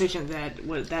one decision that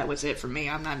was it for me.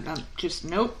 I'm just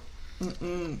nope.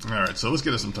 Mm-mm. All right, so let's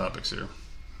get to some topics here.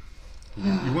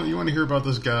 You want to hear about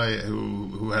this guy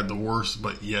who had the worst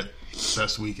but yet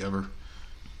best week ever?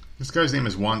 This guy's name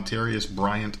is Wontarius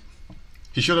Bryant.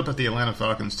 He showed up at the Atlanta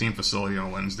Falcons team facility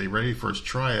on Wednesday, ready for his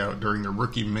tryout during their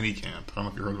rookie minicamp. I don't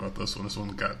know if you heard about this one. This one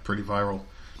got pretty viral.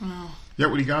 Oh. Yet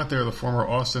when he got there, the former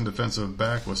Austin defensive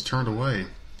back was turned away.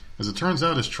 As it turns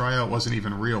out, his tryout wasn't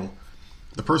even real.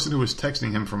 The person who was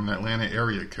texting him from an Atlanta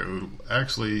area code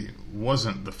actually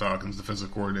wasn't the Falcons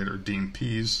defensive coordinator, Dean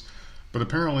Pease, but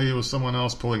apparently it was someone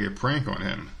else pulling a prank on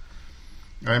him.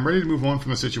 I am ready to move on from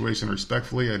the situation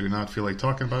respectfully. I do not feel like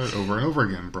talking about it over and over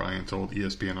again, Brian told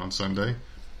ESPN on Sunday.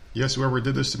 Yes, whoever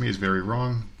did this to me is very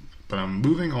wrong, but I'm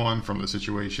moving on from the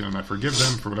situation, and I forgive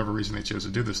them for whatever reason they chose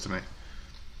to do this to me.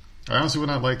 I honestly would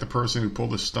not like the person who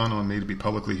pulled this stunt on me to be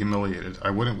publicly humiliated.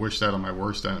 I wouldn't wish that on my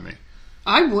worst enemy.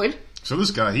 I would. So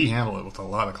this guy, he handled it with a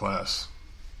lot of class.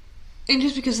 And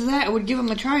just because of that, I would give him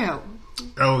a tryout.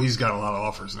 Oh, he's got a lot of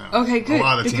offers now. Okay, good. A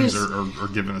lot of teams because are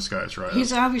giving this guy a tryout.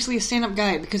 he's obviously a stand-up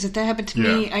guy, because if that happened to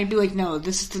me, I'd be like, no,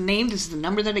 this is the name, this is the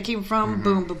number that it came from,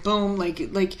 boom, boom, boom.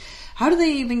 Like, how do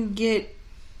they even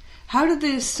how did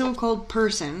this so-called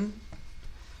person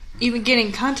even get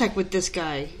in contact with this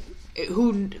guy?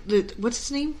 What's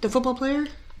his name? The football player?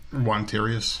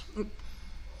 Wontarius.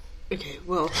 Okay,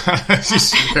 well,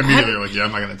 She's immediately like, yeah,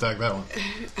 I'm not going to attack that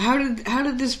one. how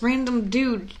did this random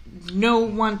dude know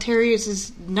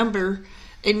Wontarius' number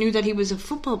and knew that he was a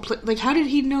football player? Like, how did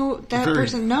he know that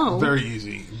person know? Very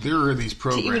easy. There are these to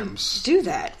even programs. do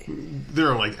that? There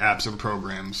are like apps and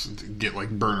programs to get like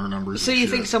burner numbers. So and you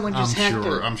shit. think someone just hacked it?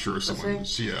 I'm sure someone.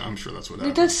 Okay. Yeah, I'm sure that's what Dude,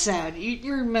 happened. that's sad.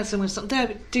 You're messing with something.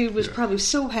 That dude was probably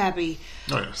so happy.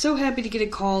 Oh yeah. So happy to get a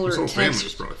call or His a whole family was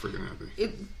text. probably freaking happy.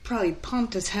 It probably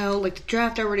pumped as hell. Like, the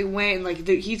draft already went, and like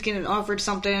he's getting offered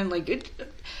something. Like,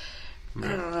 I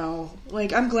don't know.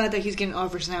 Like, I'm glad that he's getting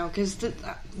offers now, because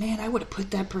man, I would have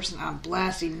put that person on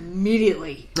blast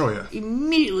immediately. Oh yeah.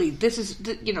 Immediately.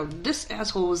 This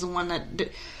asshole was the one that.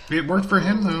 It worked for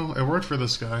him though. It worked for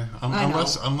this guy. I know.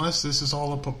 Unless this is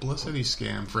all a publicity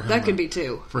scam for him. That could be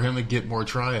too. For him to get more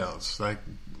tryouts. That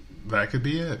could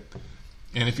be it.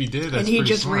 And if he did, that's And he pretty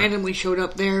just smart. randomly showed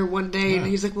up there one day, and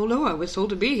he's like, "Well, no, I was told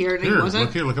to be here, and he Here,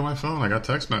 wasn't." look at my phone. I got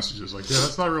text messages. Like, yeah,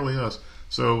 that's not really us.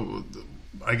 So,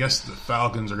 I guess the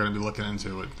Falcons are going to be looking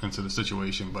into the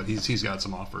situation, but he's got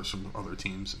some offers from other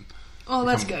teams. And Oh,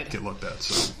 that's come good. Get looked at.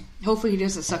 So Hopefully, he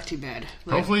doesn't suck too bad.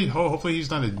 But hopefully he's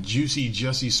not a juicy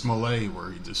Jesse Smollett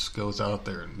where he just goes out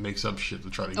there and makes up shit to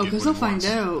try to get. because what they'll he wants.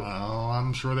 find out. Oh,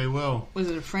 I'm sure they will. Was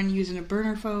it a friend using a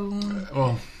burner phone?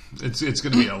 Well, it's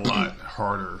going to be a lot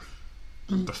harder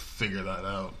to figure that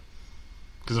out.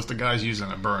 Because if the guy's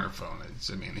using a burner phone,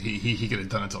 he could have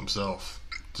done it to himself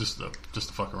just to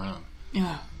fuck around.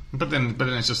 Yeah. But then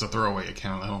it's just a throwaway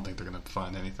account. I don't think they're going to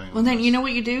find anything. Well, then you know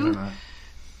what you They're do? not.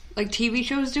 Like TV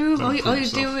shows do? Don't All you fool do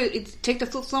yourself. is take the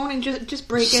flip phone and just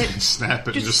break it. Snap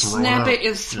it and just throw snap it it out.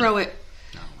 and throw it.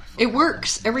 Oh, my fucking It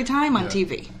works every time on Yeah.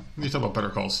 TV. You talk about Better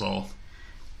Call Saul.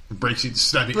 Breaks it,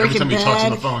 snap it. Breaking Every time he talks on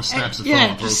the Bad. phone, snaps the phone Yeah,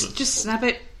 and throws it. just snap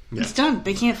it. Yeah. It's done.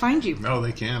 They can't find you. No,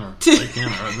 they can. Or they can.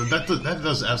 Or that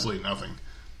does absolutely nothing.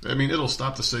 I mean, it'll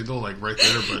stop the signal like right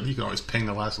there, but you can always ping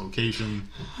the last location.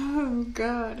 Oh,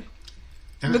 God.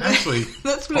 And But actually,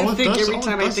 that's what I all it think does- every all it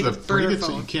time I does think is of break burner it so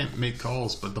phone. you can't make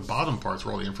calls, but the bottom part's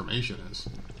where all the information is.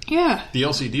 Yeah. The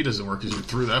LCD doesn't work because you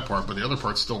threw that part, but the other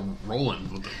part's still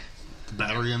rolling with the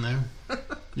battery in there.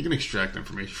 You can extract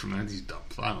information from that. These dumb.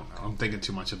 I don't know. I'm thinking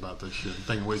too much about this shit. I'm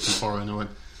thinking way too far into it.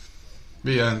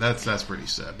 But yeah, that's pretty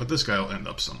sad. But this guy will end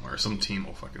up somewhere. Some team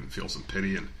will fucking feel some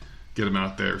pity and get him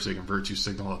out there so they can virtue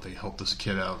signal that they help this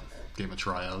kid out gave him a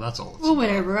tryout. That's all. Well,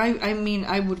 whatever. I mean,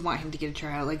 I would want him to get a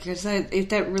tryout, like, because if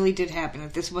that really did happen,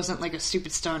 if this wasn't like a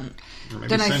stupid stunt,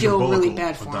 then I feel really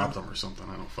bad for adopt him. or something.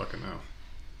 I don't fucking know.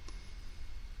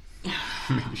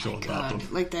 Maybe she'll adopt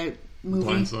him. Like that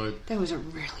movie. Blindside. That was a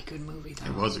really good movie, though.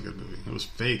 It was a good movie. It was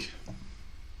fake.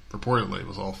 Reportedly, it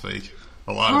was all fake.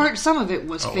 A lot. Some of it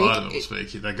was a fake. lot of it was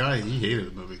fake. That guy, he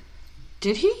hated the movie.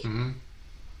 Did he? Mm-hmm.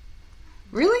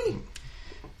 Really?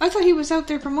 I thought he was out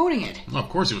there promoting it. Well, of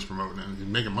course he was promoting it. He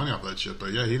was making money off that shit.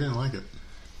 But yeah, he didn't like it.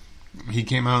 He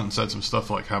came out and said some stuff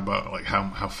like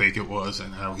how fake it was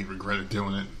and how he regretted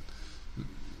doing it.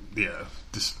 Yeah,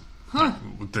 just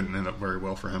didn't end up very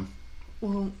well for him.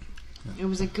 Well, it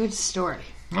was a good story.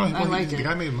 Well, I liked it. The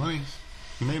guy made money.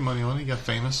 He made money on it. He got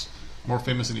famous. More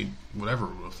famous than he would ever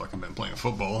have fucking been playing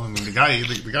football. I mean, the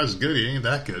guy's good. He ain't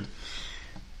that good.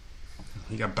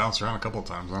 He got bounced around a couple of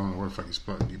times. I don't know where the fuck he's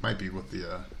playing. He might be with the.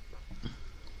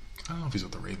 I don't know if he's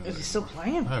with the Ravens. Is he still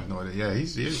playing? I have no idea. Yeah,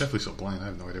 he's definitely still playing. I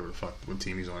have no idea what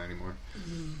team he's on anymore.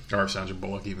 Or if Sandra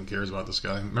Bullock even cares about this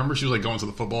guy. Remember, she was like going to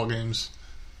the football games.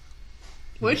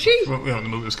 Was she? Well, when the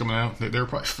movie was coming out, they were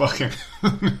probably fucking.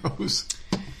 Who knows?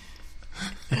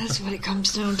 That's what it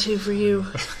comes down to for you.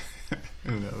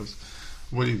 Who knows?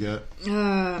 What do you got?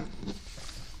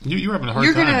 You're having a hard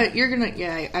time. You're gonna.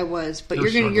 Yeah, I was, but You're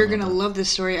you're gonna struggling with love this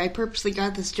story. I purposely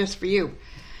got this just for you.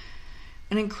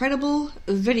 An incredible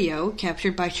video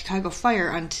captured by Chicago Fire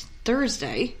on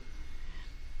Thursday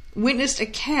witnessed a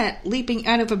cat leaping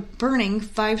out of a burning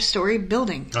 5-story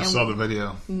building. I saw the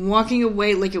video. Walking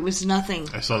away like it was nothing.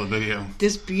 I saw the video.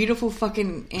 This beautiful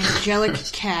fucking angelic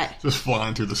cat Just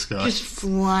flying through the sky. just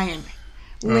flying.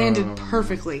 Landed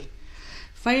perfectly.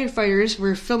 Firefighters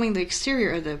were filming the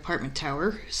exterior of the apartment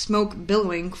tower, smoke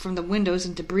billowing from the windows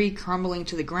and debris crumbling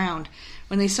to the ground,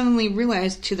 when they suddenly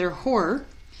realized, to their horror,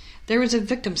 there was a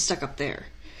victim stuck up there.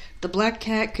 The black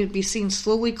cat could be seen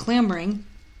slowly clambering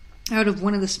out of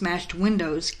one of the smashed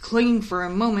windows, clinging for a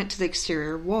moment to the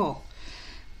exterior wall.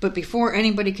 But before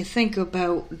anybody could think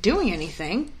about doing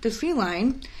anything, the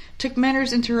feline took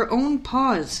matters into her own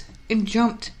paws and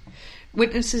jumped.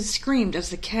 Witnesses screamed as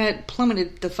the cat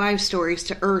plummeted the 5 stories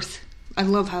to earth. I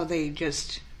love how they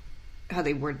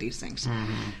word these things.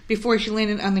 Mm-hmm. Before she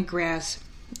landed on the grass,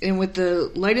 and with the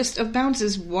lightest of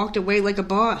bounces, walked away like a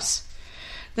boss.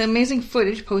 The amazing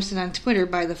footage posted on Twitter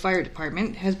by the fire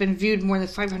department has been viewed more than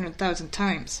 500,000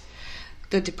 times.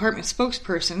 The department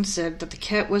spokesperson said that the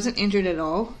cat wasn't injured at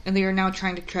all, and they are now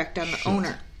trying to track down the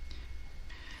owner.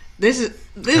 This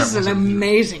is an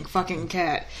amazing fucking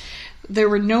cat. There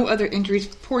were no other injuries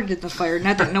reported in the fire.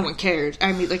 Not that no one cared.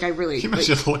 I mean, like, I really... You must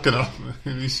just look it up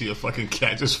and you see a fucking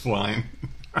cat just flying.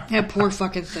 That poor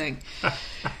fucking thing.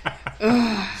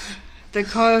 The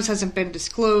cause hasn't been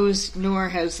disclosed, nor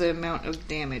has the amount of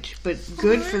damage. But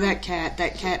good for that cat.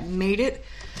 That cat made it.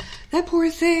 That poor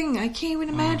thing. I can't even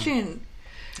imagine.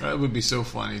 That would be so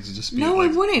funny to just be No,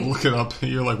 like, it wouldn't. Look it up.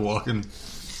 You're like walking.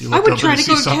 I would try to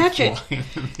go see catch it.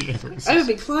 it. I would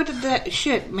be close to that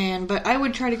shit, man. But I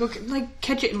would try to go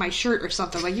catch it in my shirt or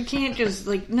something. Like, you can't just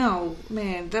no,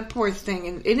 man. That poor thing,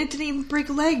 and it didn't even break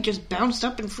a leg. Just bounced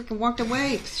up and freaking walked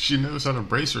away. She knows how to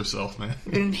brace herself, man.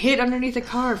 And hid underneath the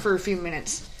car for a few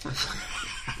minutes.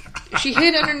 She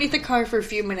hid underneath the car for a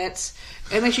few minutes,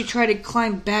 and then she tried to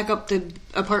climb back up the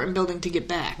apartment building to get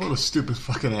back. What a stupid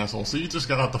fucking asshole. So you just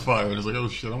got out the fire and it's like, oh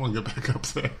shit, I want to get back up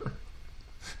there.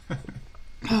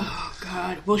 Oh,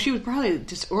 God. Well, she was probably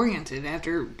disoriented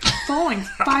after falling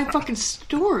 5 fucking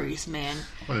stories, man.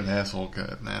 What an asshole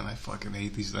cat, man. I fucking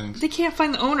hate these things. They can't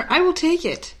find the owner. I will take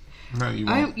it. No, you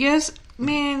won't. Yes,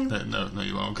 man. No,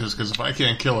 you won't. Because if I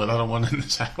can't kill it, I don't want it in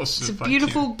this house. It's a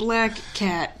beautiful black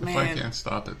cat, man. If I can't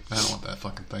stop it, I don't want that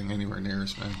fucking thing anywhere near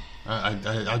us, man.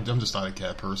 I'm just not a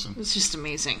cat person. It's just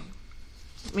amazing.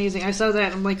 Amazing. I saw that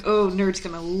and I'm like, oh, Nerd's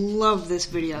gonna love this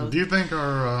video. Do you think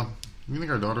our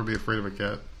daughter would be afraid of a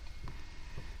cat?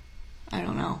 I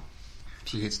don't know.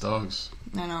 She hates dogs.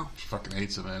 I know. She fucking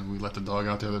hates it, man. We let the dog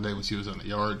out the other day when she was in the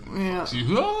yard. Yeah.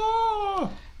 Ah!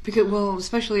 Because,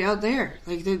 especially out there.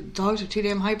 Like, the dogs are too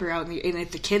damn hyper out. And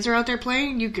if the kids are out there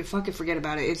playing, you could fucking forget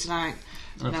about it. It's not...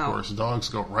 And of course, dogs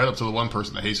go right up to the one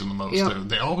person that hates them the most, too.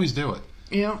 They always do it.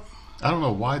 Yeah. I don't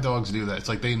know why dogs do that. It's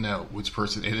like they know which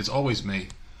person... And it's always me.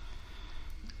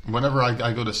 Whenever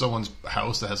I go to someone's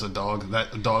house that has a dog,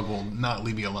 that dog will not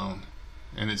leave me alone.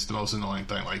 And it's the most annoying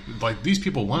thing. Like these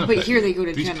people want to... But here they go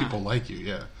to These Jenna. people like you,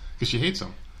 yeah. Because she hates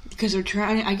them. Because they're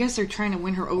trying... I guess they're trying to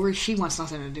win her over. She wants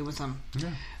nothing to do with them.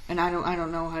 Yeah. And I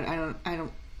don't know how... I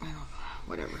don't...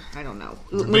 Whatever. I don't know.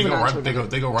 They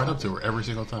go right up to her every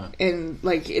single time. And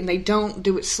they don't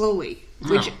do it slowly.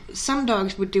 Which some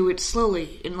dogs would do it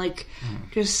slowly and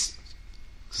just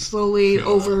slowly Yeah.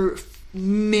 over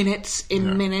minutes and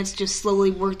Yeah. minutes, just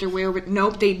slowly work their way over it.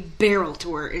 Nope, they barrel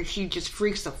to her, and she just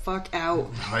freaks the fuck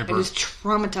out Hyper. and is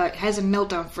traumatized. Has a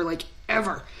meltdown for like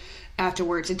ever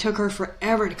afterwards. It took her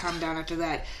forever to calm down after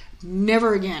that.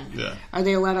 Never again Yeah. are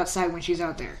they allowed outside when she's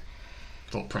out there.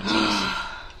 Little princess.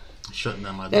 Shutting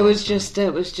down my That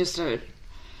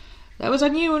was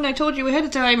on you, and I told you ahead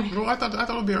of time. Well, I thought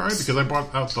it would be alright because I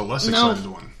brought out the less No. excited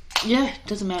one. Yeah,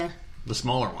 doesn't matter. The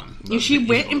smaller one. She The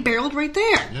went evil- and barreled right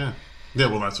there. Yeah. Yeah,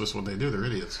 well, that's just what they do. They're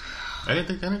idiots. I didn't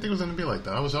think it was going to be like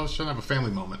that. I was trying to have a family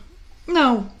moment.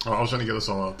 No. Oh, I was trying to get us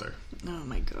all out there. Oh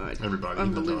my god. Everybody,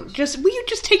 even the Unbelievable. dogs. Will you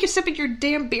just take a sip of your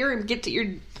damn beer and get to your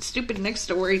stupid next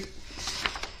story?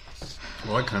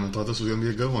 Well, I kind of thought this was going to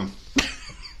be a good one.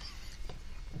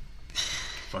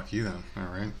 Fuck you, then. All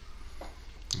right.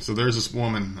 So there's this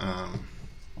woman.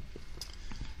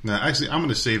 Now, actually, I'm going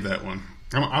to save that one.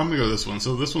 I'm going to go to this one.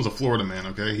 So this one's a Florida man,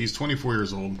 okay? He's 24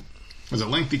 years old. Has a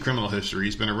lengthy criminal history.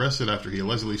 He's been arrested after he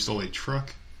allegedly stole a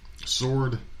truck,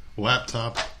 sword,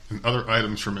 laptop, and other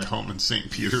items from a home in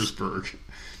St. Petersburg,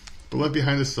 but left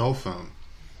behind his cell phone.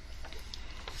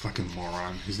 Fucking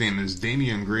moron. His name is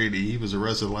Damian Grady. He was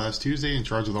arrested last Tuesday and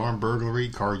charged with armed burglary,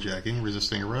 carjacking,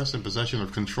 resisting arrest, and possession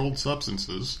of controlled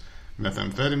substances,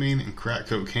 methamphetamine, and crack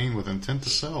cocaine with intent to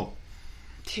sell.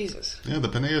 Jesus. Yeah, the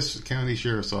Pinellas County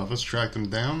Sheriff's Office tracked him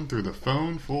down through the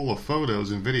phone full of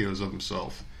photos and videos of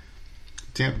himself.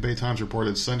 Tampa Bay Times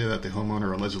reported Sunday that the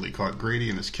homeowner allegedly caught Grady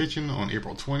in his kitchen on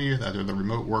April 20th after the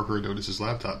remote worker noticed his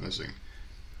laptop missing.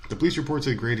 The police report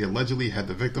said Grady allegedly had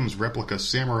the victim's replica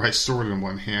samurai sword in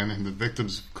one hand and the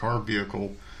victim's car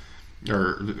vehicle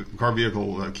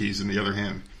keys in the other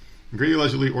hand. Grady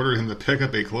allegedly ordered him to pick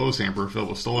up a clothes hamper filled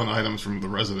with stolen items from the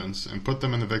residence and put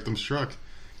them in the victim's truck.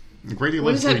 Grady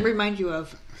What does allegedly... that remind you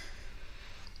of?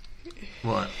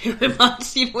 What? It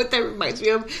reminds you know what that reminds me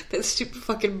of? That stupid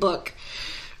fucking book.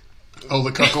 Oh,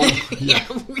 the cuckold? Yeah.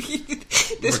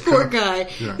 This The poor cuck- guy.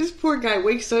 yeah. This poor guy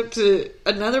wakes up to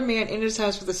another man in his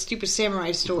house with a stupid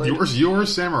samurai sword. Your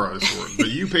samurai sword that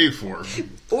you paid for.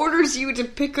 Orders you to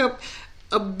pick up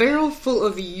a barrel full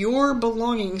of your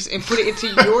belongings and put it into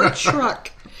your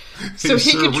truck so Hey, he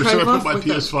sir, can where drive should I off put my with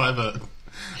them. PS5 at?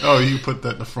 Oh, you put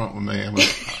that in the front with me.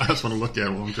 I just want to look at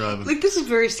it while I'm driving. Like, this is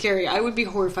very scary. I would be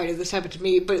horrified if this happened to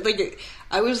me, but like,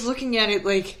 I was looking at it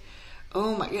like,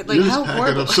 oh my god, like You're how just packing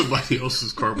horrible. up somebody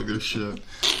else's car with your shit.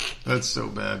 That's so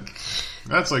bad.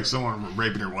 That's like someone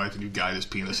raping your wife and you guide his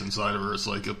penis inside of her. It's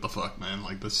like, what the fuck, man?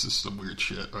 Like, this is some weird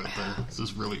shit right there. This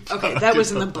is really Okay, that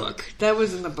was in the book. That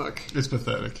was in the book. It's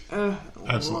pathetic. Lord.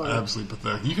 Absolutely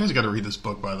pathetic. You guys got to read this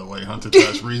book, by the way. Hunted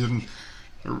Past Reason.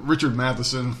 Richard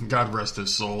Matheson, God rest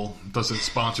his soul, doesn't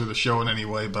sponsor the show in any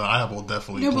way, but I will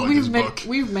definitely No, but plug his book.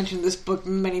 we've mentioned this book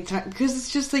many times because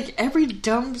it's just like every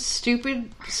dumb,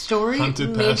 stupid story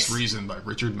Hunted makes Past Reason by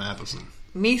Richard Matheson.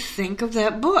 me think of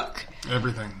that book.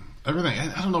 Everything. I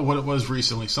don't know what it was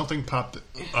recently. Something popped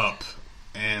up,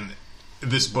 and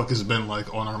this book has been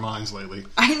like on our minds lately.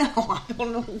 I know. I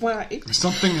don't know why.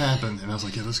 Something happened, and I was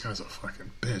like, yeah, this guy's a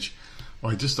fucking bitch.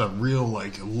 Like, just a real,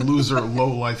 like, loser, low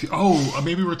life. Oh,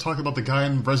 maybe we're talking about the guy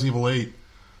in Resident Evil 8.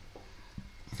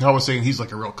 I was saying he's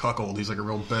like a real cuckold. He's like a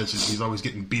real bitch. He's always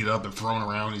getting beat up and thrown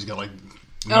around. He's got, like,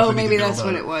 nothing Oh, he maybe can do that's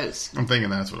about what it was. I'm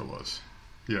thinking that's what it was.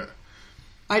 Yeah.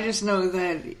 I just know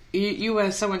that you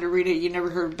asked someone to read it, you never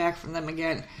heard back from them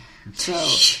again. So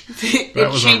That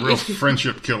was a real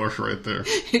friendship killer right there.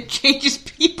 It changes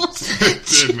people's. It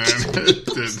did, man. It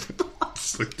did.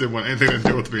 Like, didn't want anything to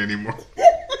do with me anymore.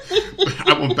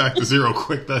 I went back to zero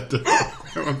quick that day.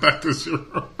 I went back to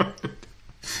zero.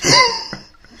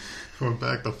 Went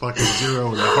back to fucking zero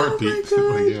with a heartbeat.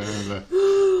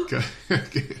 Like,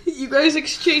 yeah, You guys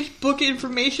exchanged book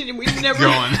information and we never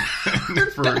gone. heard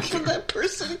Never back from again. that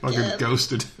person Fucking again.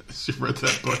 ghosted. She read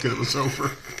that book and it was over.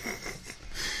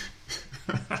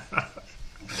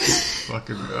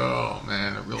 Fucking, oh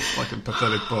man, a real fucking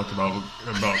pathetic book about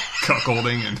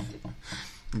cuckolding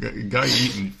and a guy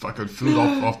eating fucking food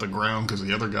off the ground because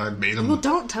the other guy made him. Well,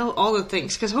 don't tell all the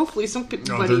things because hopefully somebody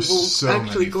will there's so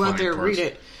actually many go out funny there and parts. read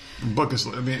it. Book is.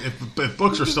 I mean, if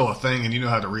books are still a thing and you know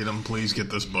how to read them, please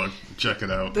get this book. Check it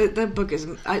out. That book is.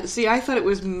 I thought it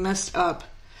was messed up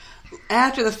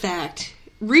after the fact.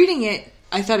 Reading it,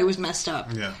 I thought it was messed up.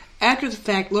 Yeah. After the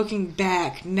fact, looking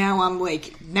back, now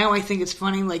I think it's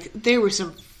funny. Like, there were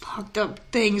some fucked up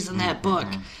things in that book.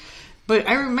 But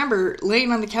I remember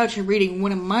laying on the couch and reading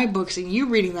one of my books and you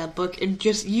reading that book and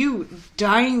just you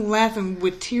dying laughing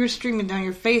with tears streaming down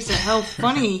your face at how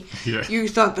funny Yeah. you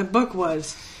thought the book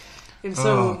was. And so,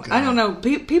 Oh, God. I don't know,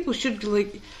 people should,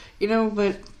 like,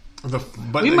 but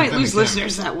But we might then lose again-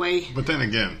 listeners that way. But then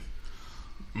again,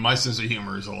 my sense of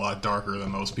humor is a lot darker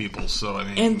than most people's. So I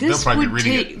mean, And they'll this probably would be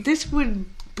reading it. this would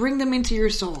bring them into your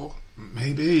soul.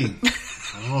 Maybe.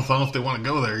 I don't know if they want to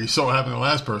go there. You saw what happened to the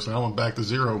last person. I went back to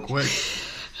zero quick.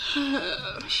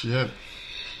 Shit.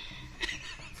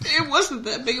 It wasn't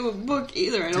that big of a book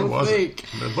either, I It don't wasn't. think.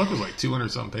 The book was like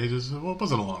 200-something pages. Well, it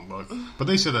wasn't a long book. But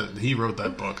they said that he wrote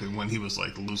that book and when he was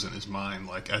like losing his mind,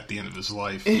 like at the end of his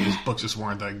life. His books just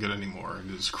weren't that good anymore.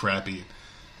 It was crappy.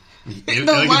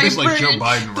 It's like Joe Biden the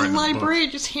writing a book. librarian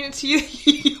just handed to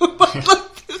you about this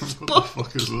What the book.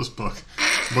 fuck is this book?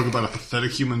 A book about a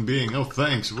pathetic human being. Oh,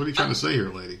 thanks. What are you trying to say here,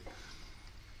 lady?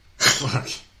 Fuck.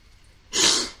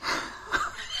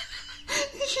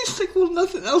 She's like, well,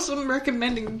 nothing else I'm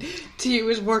recommending to you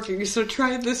is working, so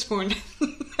try this one.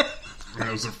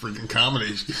 That was a freaking comedy.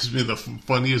 It gives me the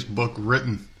funniest book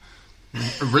written.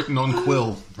 Written on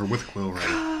Quill. Or with Quill,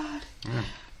 right? Yeah.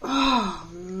 Oh,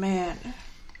 man.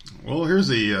 Well, here's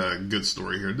a good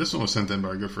story here. This one was sent in by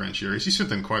our good friend Sherry. She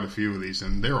sent in quite a few of these,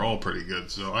 and they're all pretty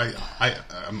good. So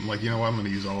I'm like, you know what? I'm going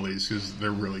to use all these because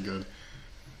they're really good.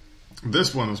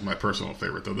 This one was my personal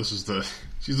favorite, though. She's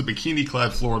a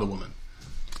bikini-clad Florida woman.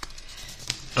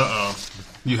 Uh-oh.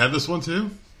 You had this one, too?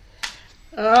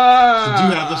 Did you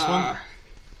have this one?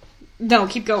 No,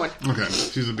 keep going. Okay.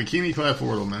 She's a bikini-clad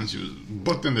Florida woman. She was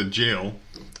booked into jail.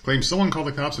 Claims someone called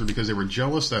the cops on her because they were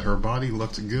jealous that her body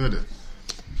looked good.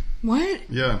 What?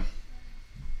 Yeah.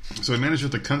 So a manager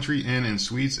at the Country Inn and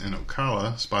Suites in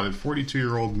Ocala spotted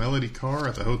 42-year-old Melody Carr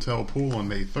at the hotel pool on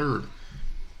May 3rd.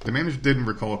 The manager didn't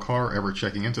recall Carr ever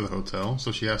checking into the hotel,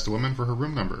 so she asked the woman for her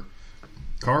room number.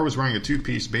 Carr was wearing a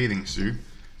two-piece bathing suit,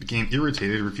 became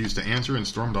irritated, refused to answer, and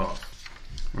stormed off.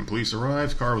 When police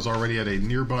arrived, Carr was already at a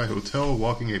nearby hotel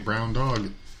walking a brown dog.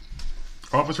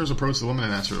 Officers approached the woman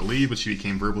and asked her to leave, but she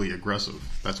became verbally aggressive.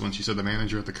 That's when she said the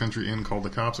manager at the Country Inn called the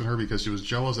cops on her because she was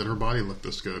jealous that her body looked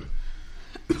this good.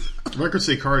 Records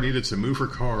say Carr needed to move her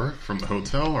car from the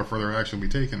hotel or further action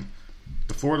would be taken.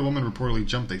 The Florida woman reportedly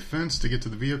jumped a fence to get to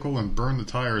the vehicle and burned the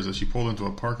tires as she pulled into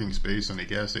a parking space on a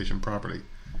gas station property.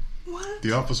 What?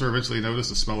 The officer eventually noticed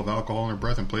the smell of alcohol in her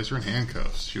breath and placed her in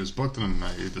handcuffs. She was booked on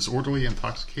a disorderly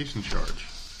intoxication charge.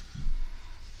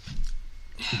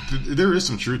 There is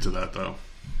some truth to that, though.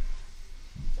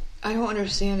 I don't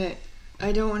understand it.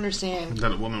 I don't understand.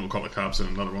 That a woman will call the cops on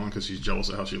another woman because she's jealous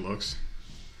of how she looks.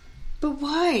 But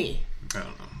why? I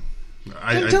don't know.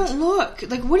 I don't look.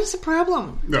 Like, what is the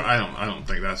problem? No, I don't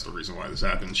think that's the reason why this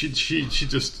happened. She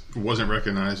just wasn't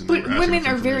recognized. And But they were asking women for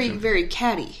are very, information. very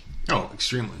catty, Oh,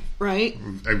 extremely. right?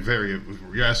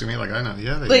 You're asking me like I know.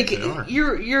 Yeah, Like, they are.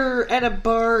 you're at a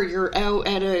bar, you're out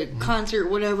at a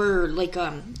concert, whatever, like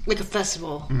a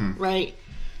festival, right?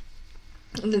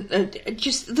 And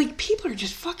just like people are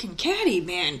just fucking catty,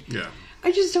 man. Yeah.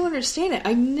 I just don't understand it.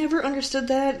 I never understood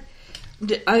that.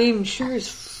 I am sure as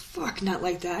fuck not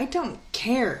like that. I don't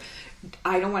care.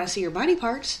 I don't want to see your body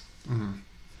parts. Mm-hmm.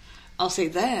 I'll say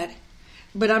that.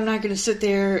 But I'm not going to sit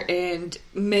there and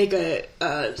make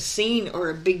a scene or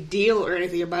a big deal or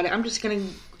anything about it. I'm just going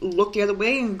to look the other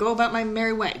way and go about my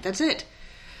merry way. That's it.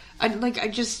 I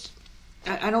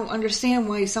don't understand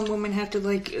why some women have to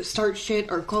like start shit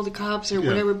or call the cops or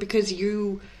whatever because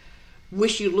you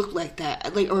wish you looked like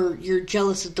that, like, or you're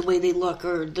jealous of the way they look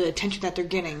or the attention that they're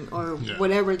getting or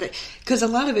whatever. Because a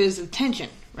lot of it is attention,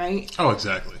 right? Oh,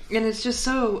 exactly. And it's just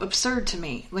so absurd to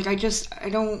me. Like, I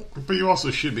don't... But you also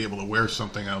should be able to wear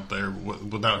something out there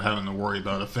without having to worry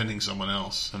about offending someone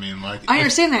else. I mean, like... I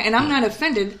understand that, and I'm not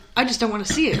offended. I just don't want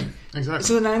to see it. Exactly.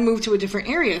 So then I move to a different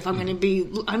area if I'm going to be...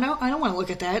 I don't want to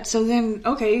look at that. So then,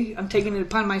 okay, I'm taking it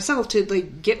upon myself to,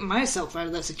 like, get myself out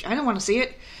of that situation. I don't want to see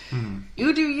it.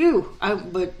 You do you.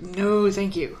 But no,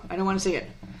 thank you. I don't want to see it.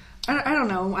 I don't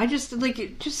know. I just, like,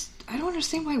 I don't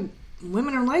understand why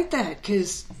women are like that,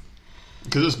 because...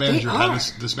 Because this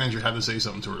manager had to say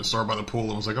something to her to start by the pool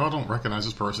and was like, "Oh, I don't recognize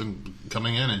this person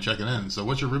coming in and checking in. So,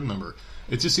 what's your room number?"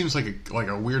 It just seems like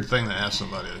a weird thing to ask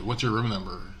somebody. What's your room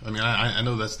number? I mean, I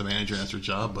know that's the manager and that's her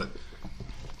job, but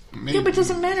maybe, but it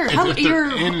doesn't matter. If How they're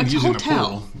you're in and a using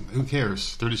hotel. the pool, who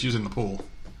cares? They're just using the pool.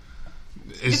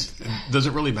 Does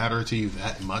it really matter to you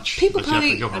that much People that you have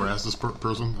probably- to go harass this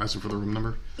person, asking for the room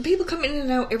number? People come in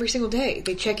and out every single day.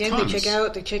 They check in, Tons. they check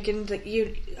out, they check in.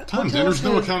 Tons, and there's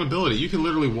no accountability. You can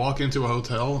literally walk into a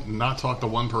hotel, not talk to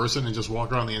one person, and just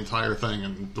walk around the entire thing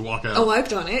and walk out. Oh, I've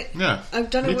done it. Yeah, I've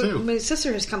done me it. too. My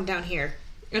sister has come down here,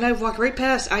 and I've walked right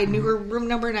past. I knew her room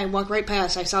number, and I walked right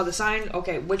past. I saw the sign.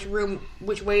 Okay, which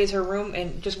way is her room,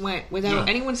 and just went without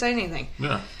anyone saying anything.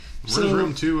 Yeah. Where's So-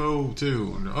 room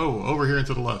 202? Oh, over here and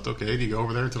to the left. Okay, you go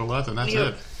over there to the left, and that's Yeah.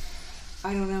 it.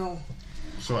 I don't know.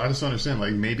 So I just don't understand.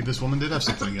 Like, maybe this woman did have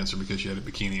something against her because she had a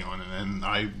bikini on, and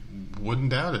I wouldn't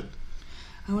doubt it.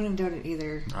 I wouldn't doubt it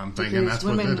either. I'm thinking because that's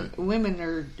what did it. Women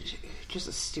are just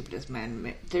as stupid as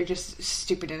men. They're just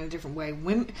stupid in a different way.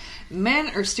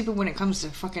 Men are stupid when it comes to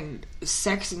fucking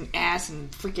sex and ass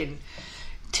and freaking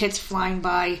tits flying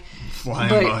by. Flying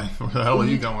by. Where the hell are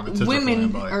you going? The tits women are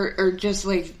flying by. are just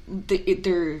like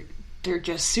they're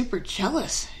just super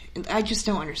jealous. And I just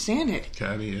don't understand it.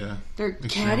 Catty, yeah. They're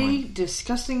catty,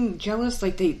 disgusting, jealous.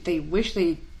 Like they wish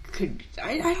they could.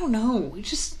 I don't know.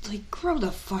 Just like grow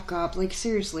the fuck up. Like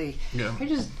seriously. Yeah.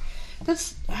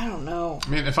 I don't know. I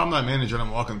mean, if I'm that manager and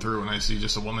I'm walking through and I see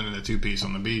just a woman in a two-piece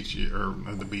on the beach, or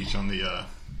at the beach on the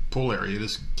pool area, you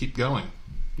just keep going.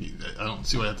 I don't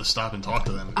see why I have to stop and talk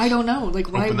to them. I don't know.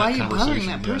 Like, why are you bothering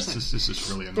that Yeah, person? it's just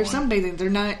really annoying. They're sunbathing. They're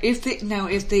not.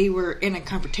 If they were in a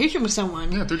confrontation with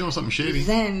someone, Yeah, if they're doing something shady.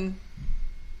 then,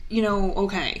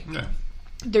 okay. Yeah.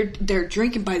 They're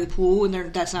drinking by the pool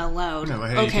and that's not allowed. Yeah,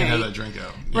 like, hey, okay. you can't have that drink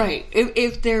out. Yeah. Right.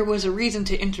 If there was a reason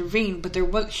to intervene,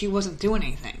 but she wasn't doing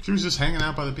anything. She was just hanging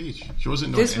out by the beach. She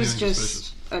wasn't doing This was anything just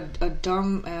suspicious. a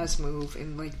dumb ass move,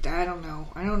 and like I don't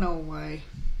know why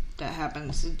that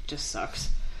happens. It just sucks.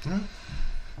 Yeah.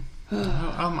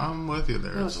 I'm with you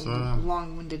there. That was It's, a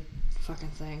long-winded fucking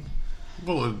thing.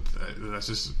 well, that's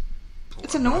just.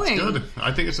 It's annoying. That's good.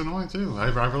 I think it's annoying too. I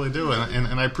really do,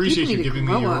 and I appreciate People you need to giving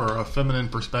me grow your up. feminine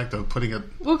perspective, putting it.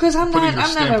 Well, because I'm Putting your not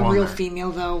stamp a on real there.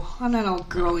 female though. I'm not all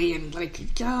girly and like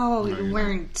you're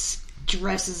wearing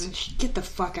dresses and get the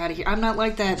fuck out of here. I'm not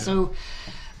like that. So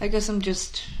I guess I'm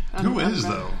just. Who is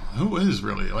though? Who is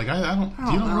really like? I don't.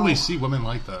 You don't know. really see women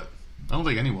like that. I don't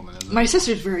think any woman is. My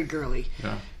sister's very girly.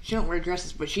 Yeah. She don't wear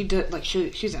dresses, but she does. Like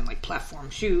she's in like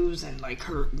platform shoes, and like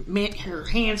her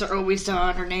hands are always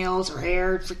done, her nails, her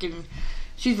hair, freaking.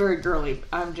 She's very girly.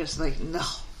 I'm just like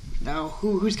no.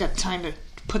 Who's got time to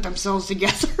put themselves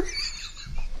together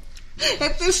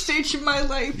at this stage in my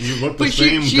life? You look the But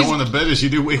same she's- going to bed as you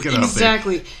do waking up.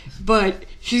 Exactly, but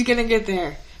she's gonna get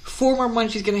there. 4 more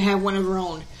months, she's gonna have one of her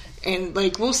own. And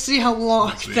like we'll see how long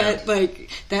That's the that end. like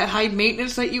that high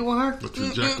maintenance that you are. The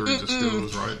trajectory just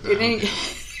goes right down. It ain't.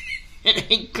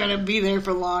 It ain't gonna be there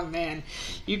for long, man.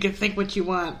 You can think what you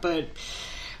want, but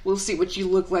we'll see what you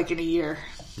look like in a year.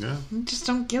 Yeah. I just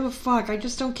don't give a fuck. I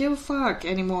just don't give a fuck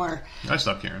anymore. I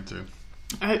stopped caring too.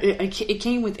 It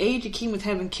came with age. It came with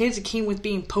having kids. It came with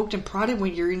being poked and prodded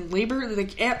when you're in labor.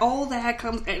 Like all that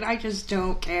comes, and I just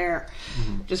don't care.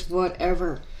 Mm-hmm. Just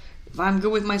whatever. If I'm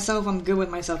good with myself, I'm good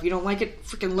with myself. You don't like it?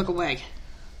 Freaking look away.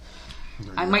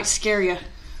 I might scare you.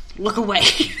 Look away.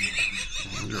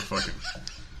 You're fucking.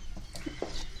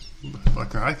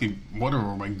 Fuck, I keep wondering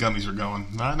where my gummies are going.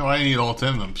 I know I ain't eat all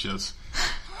 10 of them shits.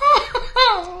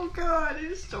 Oh God, I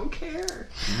just don't care.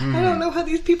 I don't know how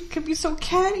these people can be so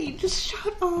catty. Just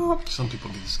shut up. Some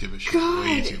people just give a shit God.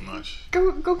 way too much.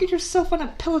 Go get yourself on a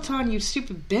Peloton, you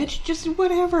stupid bitch. Just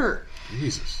whatever.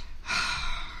 Jesus.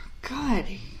 God.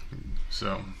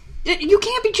 So. You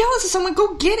can't be jealous of someone.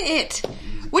 Go get it.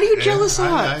 What are you jealous of?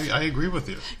 I agree with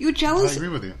you. You jealous? I agree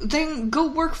with you. Then go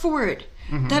work for it.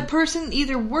 That person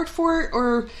either worked for it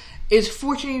or is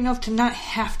fortunate enough to not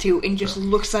have to, and just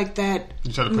looks like that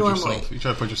You try to normally.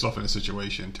 put yourself in a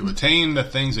situation to attain the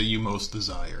things that you most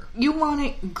desire. You want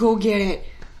it? Go get it.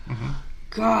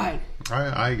 God.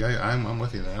 I'm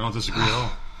with you. I don't disagree at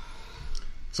all.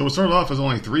 So it started off as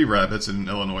only 3 rabbits in an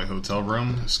Illinois hotel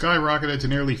room, skyrocketed to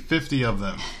nearly 50 of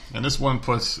them, and this one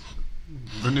puts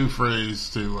the new phrase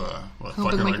to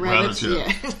Open like rabbits.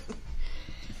 Yeah.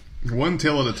 One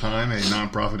Tail at a Time, a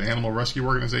nonprofit animal rescue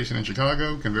organization in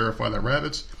Chicago, can verify that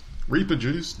rabbits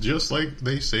reproduce just like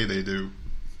they say they do.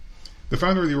 The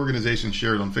founder of the organization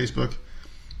shared on Facebook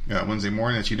Wednesday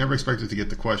morning that she never expected to get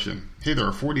the question, "Hey, there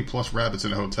are 40 plus rabbits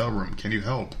in a hotel room. Can you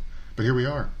help?" But here we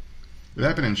are. It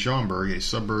happened in Schaumburg, a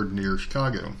suburb near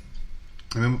Chicago.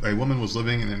 And a woman was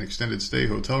living in an extended stay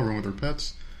hotel room with her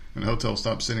pets, and the hotel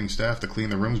stopped sending staff to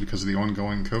clean the rooms because of the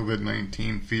ongoing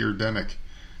COVID-19 fear-demic.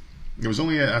 It was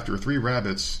only after 3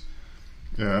 rabbits,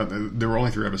 there were only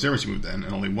 3 rabbits there when she moved in,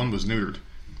 and only 1 was neutered.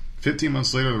 15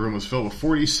 months later, the room was filled with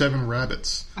 47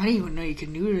 rabbits. I didn't even know you could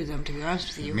neuter them, to be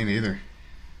honest with you. Me neither.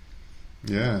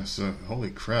 Yeah, so,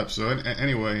 holy crap. So,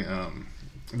 anyway,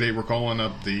 they were calling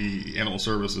up the animal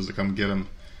services to come get them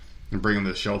and bring them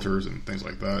to shelters and things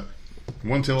like that.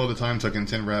 One Tail at a Time took in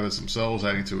 10 rabbits themselves,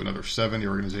 adding to another 7 the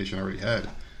organization already had.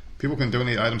 People can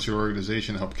donate items to our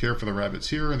organization to help care for the rabbits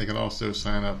here, and they can also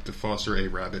sign up to foster a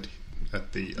rabbit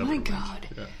at the other My ones. God.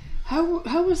 Yeah.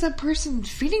 How was that person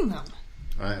feeding them?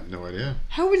 I have no idea.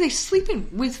 How were they sleeping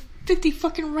with 50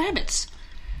 fucking rabbits?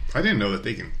 I didn't know that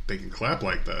they can clap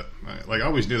like that. I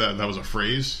always knew that was a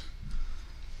phrase.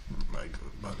 Like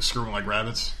screwing like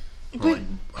rabbits. Or But-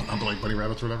 like bunny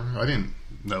rabbits or whatever. I didn't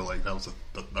know like that was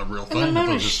a real thing. the I amount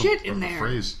thought it of was just shit a in there.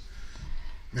 phrase.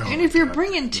 Oh And my if you're God,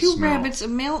 bringing the two smell. rabbits, a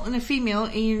male and a female,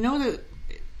 and you know that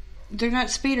they're not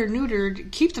spayed or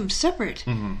neutered, keep them separate.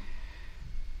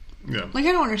 Yeah. Like,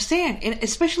 I don't understand. And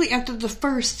especially after the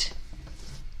first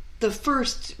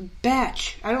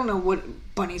batch. I don't know what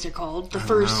bunnies are called. The I don't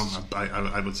first know.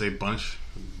 I would say bunch.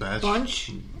 Batch.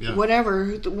 bunch, Yeah.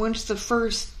 whatever. Once the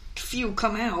first few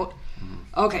come out,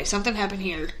 okay, something happened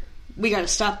here. We got to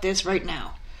stop this right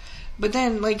now. But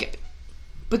then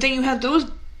you have those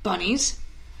bunnies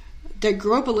that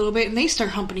grow up a little bit and they start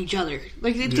humping each other.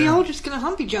 Like they Yeah. all just gonna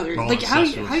hump each other. All Like how you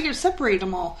incestuous. gonna separate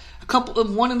them all?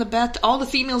 One in the bath, all the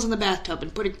females in the bathtub,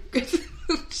 and put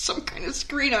some kind of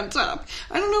screen on top.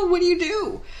 I don't know. What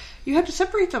do? You have to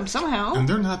separate them somehow. And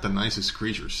they're not the nicest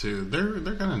creatures too. They're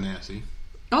kind of nasty.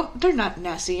 Oh, they're not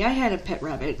nasty. I had a pet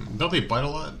rabbit. Don't they bite a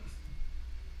lot?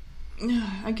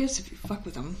 I guess if you fuck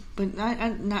with them, but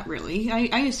not really.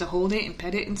 I used to hold it and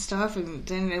pet it and stuff, and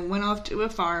then it went off to a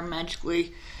farm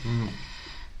magically.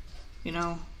 You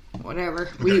know, whatever. It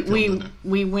got killed, didn't it?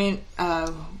 We went.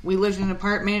 We lived in an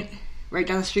apartment right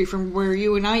down the street from where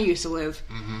you and I used to live,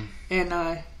 and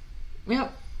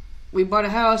yep, we bought a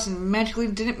house and magically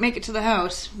didn't make it to the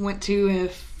house. Went to a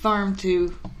farm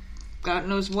to God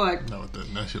knows what. No,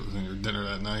 that shit was in your dinner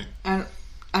that night.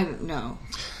 I don't know,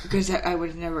 because I would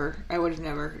have never.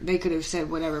 They could have said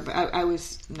whatever, but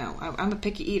I'm a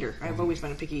picky eater. I've always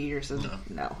been a picky eater, so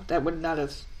no, that would not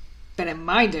have been in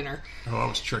my dinner. Oh, I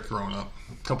was tricked growing up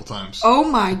a couple times. Oh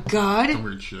my God! Some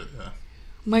weird shit. Yeah.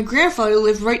 My grandfather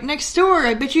lived right next door.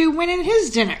 I bet you went in his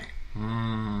dinner.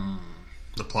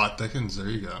 The plot thickens. There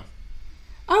you go.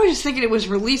 I was just thinking it was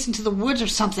released into the woods or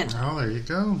something. Oh, there you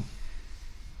go.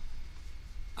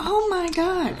 Oh my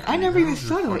God! I never you even go.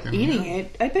 thought You're about fucking eating right.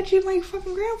 it. I bet you my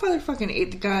fucking grandfather fucking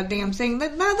ate the goddamn thing. Now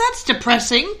that's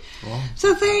depressing. Well,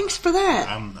 So thanks for that.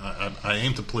 I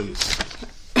aim to please.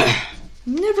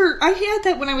 Never. I had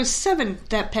that when I was 7.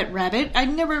 That pet rabbit. I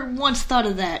never once thought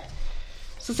of that.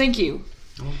 So thank you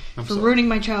Well, I'm for sorry. ruining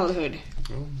my childhood.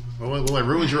 Well, I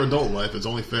ruined your adult life. It's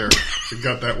only fair. You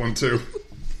got that one too.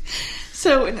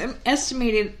 So an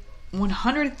estimated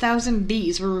 100,000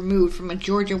 bees were removed from a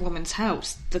Georgia woman's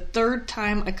house. The third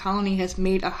time a colony has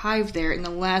made a hive there in the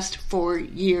last 4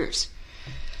 years.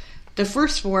 The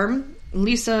first swarm,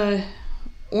 Lisa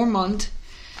Ormond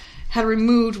had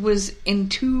removed was in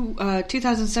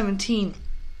 2017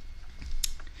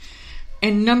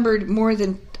 and numbered more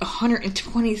than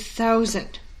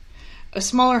 120,000. A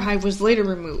smaller hive was later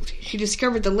removed. She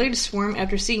discovered the latest swarm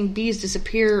after seeing bees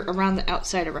disappear around the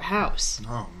outside of her house.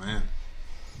 Oh man.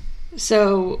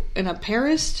 So, an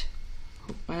apiarist,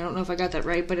 I don't know if I got that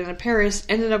right, but an apiarist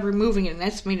ended up removing an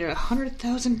estimated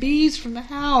 100,000 bees from the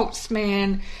house,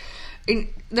 man. And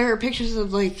there are pictures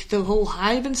of, like, the whole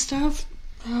hive and stuff.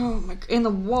 Oh, my, and the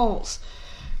walls.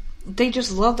 They just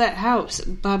love that house,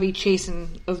 Bobby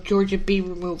Chasen of Georgia Bee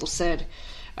Removal said.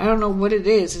 I don't know what it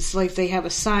is. It's like they have a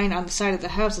sign on the side of the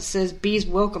house that says, "Bees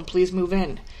welcome, please move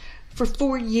in." For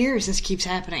 4 years this keeps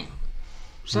happening.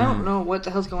 So I don't know what the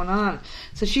hell's going on.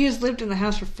 So she has lived in the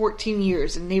house for 14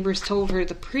 years, and neighbors told her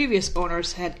the previous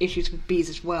owners had issues with bees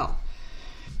as well.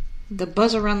 The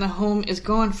buzz around the home is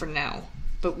gone for now,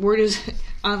 but word is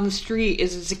on the street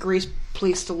is it's a great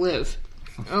place to live.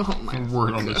 Oh my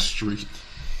Word on the God. street.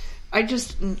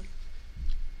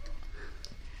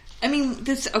 I mean,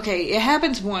 okay, it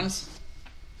happens once.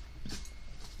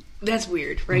 That's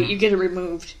weird, right? You get it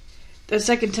removed. The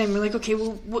second time, you're like, okay,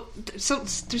 well,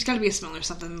 there's got to be a smell or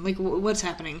something. Like, what's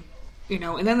happening? You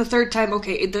know? And then the third time,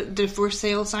 okay, the for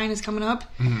sale sign is coming up.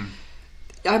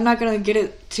 I'm not going to get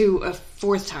it to a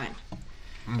fourth time.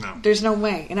 No. There's no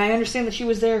way. And I understand that she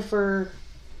was there for,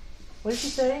 what did she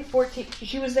say? 14.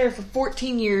 She was there for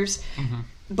 14 years,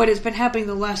 but it's been happening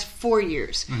the last 4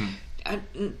 years.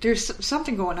 There's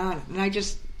something going on, and I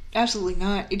just absolutely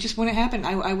not. It just wouldn't happen.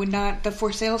 I would not. The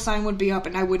for sale sign would be up,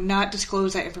 and I would not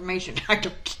disclose that information. I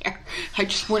don't care. I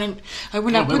just wouldn't. I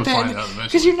would not they put would that find in out eventually.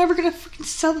 because you're never gonna fucking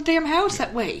sell the damn house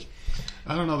that way.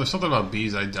 I don't know. There's something about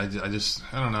bees. I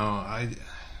don't know.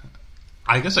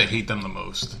 I guess I hate them the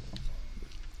most.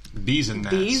 Bees and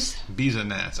gnats. Bees and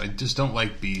gnats. I just don't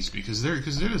like bees because they're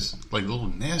just like little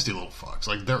nasty little fucks.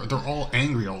 Like they're all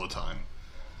angry all the time.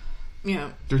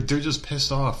 Yeah. They're just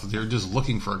pissed off. They're just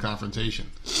looking for a confrontation.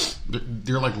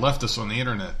 They're like leftists on the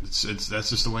internet. That's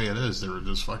just the way it is. They're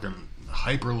just fucking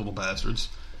hyper little bastards.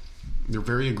 They're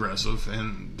very aggressive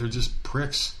and they're just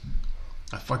pricks.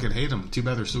 I fucking hate them. Too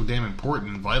bad they're so damn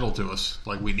important and vital to us.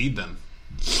 Like we need them.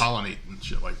 pollinate and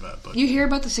shit like that. But You hear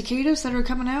about the cicadas that are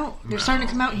coming out? They're starting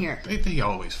to come out here. They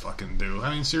always fucking do.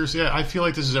 I mean, seriously, I feel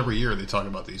like this is every year they talk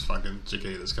about these fucking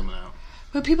cicadas coming out.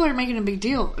 But people are making a big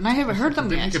deal, and I haven't heard them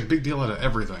They yet. make a big deal out of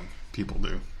everything. People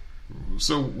do.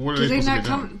 So what are Do they they supposed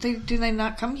not to be doing? come? Do they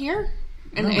not come here?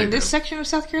 In, No, they in this do. section of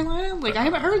South Carolina? Like, I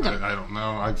haven't heard them. I don't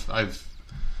know.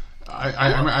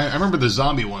 I remember the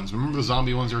zombie ones. Remember the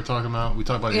zombie ones you were talking about? We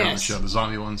talked about it on the Yes. show. The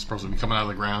zombie ones supposed to be coming out of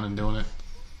the ground and doing it.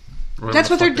 Whatever That's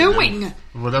the what they're fuck they do. doing.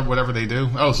 Whatever they do.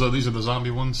 Oh, so these are the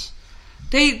zombie ones?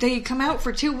 They come out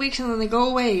for 2 weeks and then they go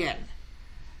away again.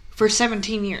 For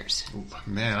 17 years. Ooh,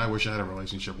 man, I wish I had a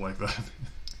relationship like that.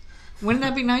 Wouldn't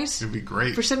that be nice? It'd be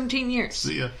great. For 17 years.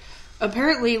 See ya.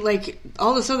 Apparently, like,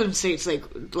 all the southern states,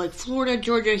 like Florida,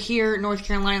 Georgia, here, North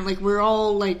Carolina, like, we're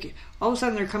all, like, all of a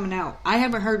sudden they're coming out. I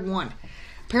haven't heard one.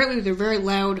 Apparently they're very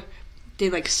loud.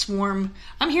 They, like, swarm.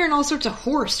 I'm hearing all sorts of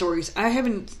horror stories. I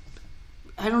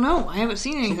don't know. I haven't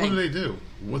seen So anything. what do they do?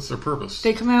 What's their purpose?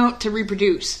 They come out to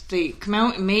reproduce. They come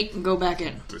out and mate and go back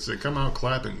in. They come out,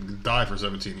 clap, and die for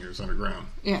 17 years underground.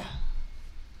 Yeah.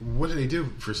 What do they do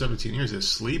for 17 years? They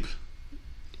sleep?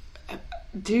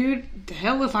 Dude, the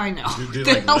hell if I know. Do The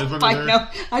they, like, hell live if under I there? know.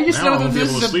 I just Now know I that won't be this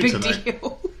able to is a sleep big tonight.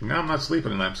 deal. Now I'm not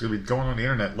sleeping tonight. I'm just going to be going on the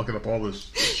internet looking up all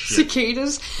this shit.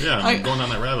 Cicadas. Yeah, I'm I- going down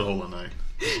that rabbit hole tonight.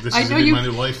 This I is know going to be you. my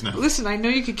new life now. Listen, I know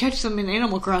you could catch them in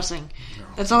Animal Crossing.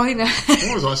 That's all I know.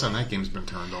 When was the last time that game's been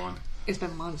turned on? It's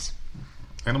been months.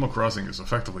 Animal Crossing is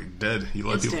effectively dead. You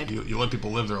let It's people dead. You let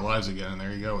people live their lives again, and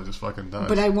there you go. It just fucking dies.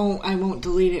 But I won't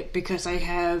delete it because I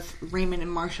have Raymond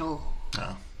and Marshall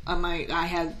Oh, on my. I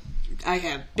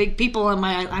have big people on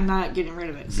my. I'm not getting rid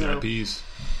of it. So VIPs.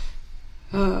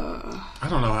 I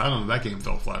don't know. That game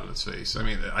fell flat on its face. I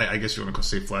mean, I guess you want to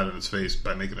say flat on its face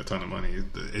by making a ton of money.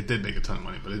 It did make a ton of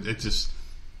money, but it just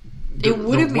it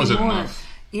would have been wasn't more. enough.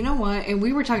 You know what? And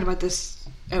we were talking about this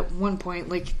at one point.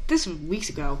 Like this was weeks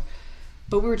ago,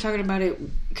 but we were talking about it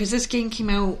because this game came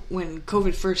out when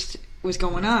COVID first was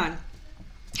going on.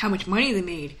 How much money they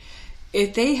made.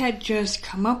 If they had just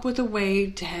come up with a way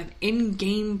to have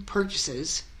in-game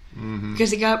purchases,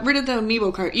 because they got rid of the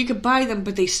amiibo card, you could buy them,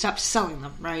 but they stopped selling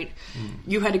them. Right?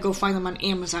 You had to go find them on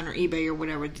Amazon or eBay or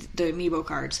whatever, the amiibo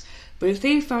cards. But if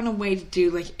they found a way to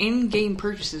do like in-game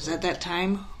purchases at that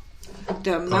time,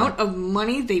 the amount of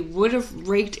money they would have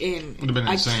raked in, Would have been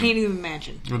I insane. can't even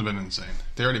imagine. It would have been insane.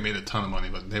 They already made a ton of money,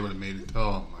 but they would have made it.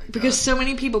 Oh my god! Because so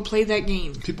many people played that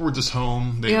game. people were just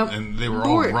home, Yep. and they were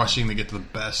Bored. all rushing to get to the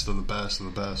best of the best of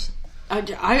the best.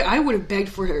 I would have begged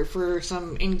for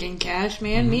some in-game cash,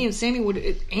 man. Me and Sammy would,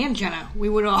 and Jenna, we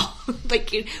would all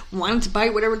like wanted to buy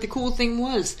whatever the cool thing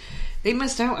was. They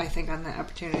missed out, I think, on that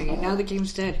opportunity. Now the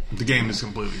game's dead. The game is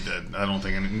completely dead. I don't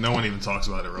think no one even talks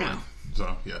about it really. No.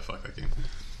 So yeah, fuck that game.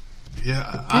 Yeah,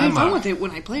 I had I'm fun with it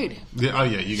when I played. Yeah, oh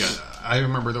yeah, you got. I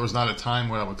remember there was not a time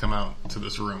when I would come out to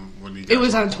this room when you guys It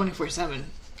was were on playing. 24/7.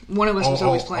 One of us was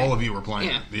always playing. All of you were playing.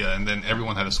 Yeah. Yeah, and then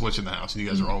everyone had a Switch in the house, and you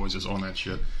guys were always just on that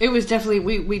shit. It was definitely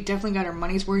we definitely got our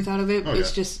money's worth out of it. Oh, It's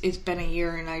yeah. just it's been a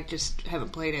year and I just haven't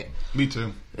played it. Me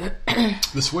too.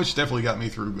 The Switch definitely got me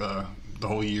through the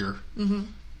whole year. Mm-hmm.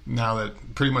 Now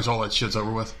that pretty much all that shit's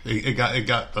over with, it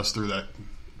got us through that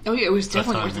Oh yeah, it was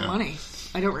definitely time, worth the yeah. money.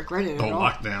 I don't regret it the at whole all.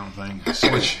 lockdown thing.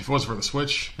 Switch. If it wasn't for the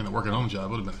Switch and the work at home job, it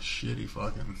would have been a shitty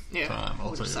fucking Yeah, time. I'll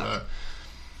would've tell you sucked.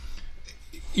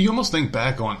 that. You almost think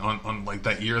back on like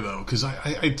that year though, because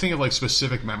I think of like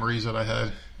specific memories that I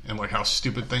had and like how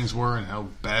stupid things were and how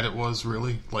bad it was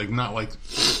really. Like not like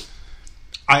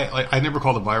I never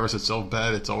call the virus itself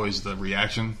bad. It's always the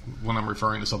reaction when I'm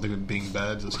referring to something being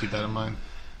bad. Just keep that in mind.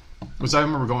 Because I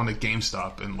remember going to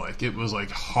GameStop and like it was like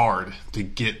hard to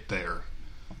get there.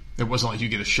 It wasn't like you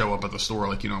get to show up at the store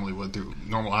like you normally would through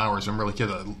normal hours. Remember, like you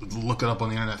had to look it up on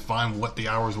the internet, find what the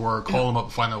hours were, call them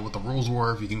up, find out what the rules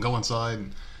were. If you can go inside,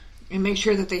 And make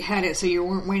sure that they had it so you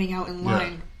weren't waiting out in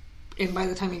line. And by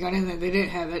the time you got in there, they didn't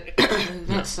have it.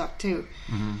 That sucked too.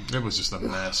 it was just a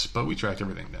mess. But we tracked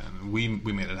everything down. We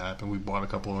made it happen. We bought a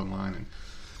couple online and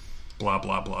blah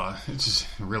blah blah. It's just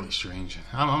really strange.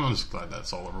 I'm just glad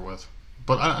that's all over with.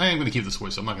 But I am going to keep the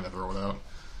Switch. So I'm not going to throw it out.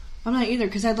 I'm not either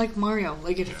because I like Mario.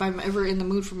 Like if I'm ever in the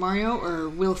mood for Mario or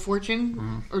Wheel of Fortune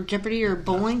Mm-hmm. or Jeopardy or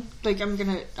bowling, like I'm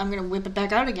gonna whip it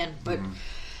back out again. But Mm-hmm.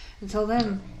 until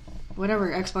then, whatever.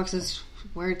 Xbox is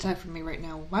where it's at for me right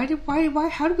now.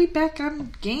 How do we back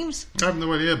on games? I have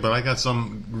no idea, but I got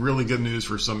some really good news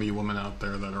for some of you women out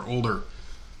there that are older.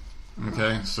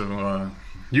 Okay, so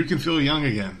you can feel young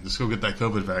again. Just go get that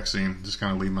COVID vaccine. Just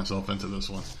kind of lead myself into this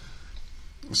one.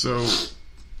 So,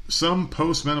 some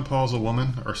postmenopausal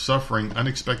women are suffering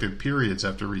unexpected periods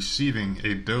after receiving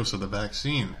a dose of the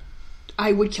vaccine.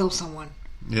 I would kill someone.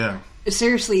 Yeah.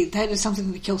 Seriously, that is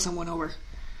something to kill someone over.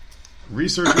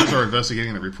 Researchers are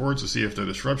investigating the reports to see if the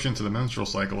disruption to the menstrual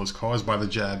cycle is caused by the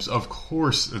jabs. Of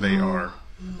course they are.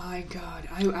 My God,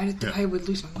 I would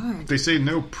lose my mind. They say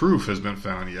no proof has been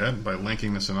found yet by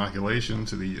linking this inoculation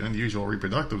to the unusual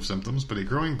reproductive symptoms, but a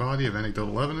growing body of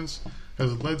anecdotal evidence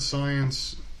has led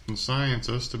science and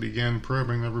scientists to begin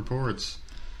probing the reports.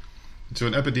 To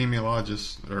an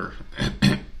epidemiologist, or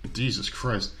Jesus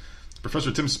Christ,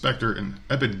 Professor Tim Spector, an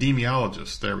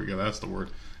epidemiologist, there we go, that's the word,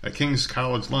 at King's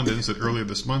College London, said earlier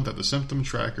this month that the symptom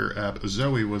tracker app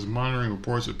Zoe was monitoring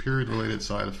reports of period-related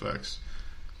side effects.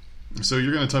 So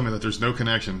you're going to tell me that there's no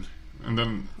connection, and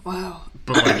then, Wow.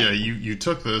 but like, yeah, you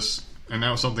took this, and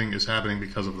now something is happening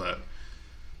because of that.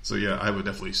 So yeah, I would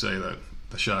definitely say that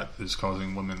the shot is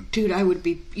causing women Dude, I would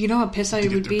be... You know how pissed I to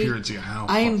get would their be? periods. Yeah, how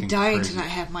I am fucking dying crazy. to not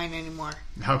have mine anymore.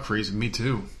 How crazy. Me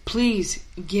too. Please,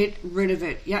 get rid of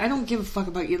it. Yeah, I don't give a fuck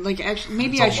about you. Like, actually,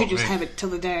 maybe It's all I should about just me. have it till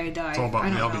the day I die. It's all about I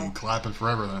me. don't I'll know. be clapping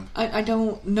forever then. I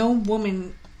don't... No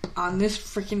woman on this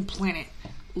freaking planet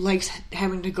likes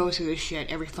having to go through this shit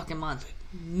every fucking month.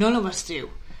 None of us do.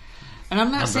 And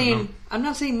I'm not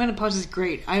saying menopause is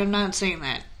great. I am not saying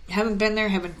that. Haven't been there,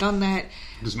 haven't done that.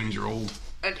 This means you're old.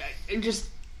 I just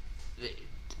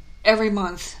every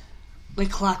month, like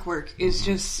clockwork, is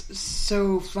just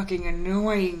so fucking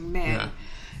annoying, man. Yeah.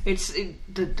 It's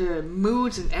the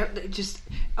moods and just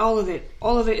all of it.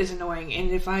 All of it is annoying.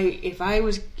 And if I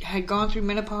had gone through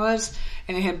menopause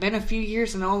and it had been a few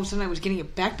years and all of a sudden I was getting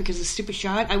it back because of the stupid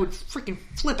shot, I would freaking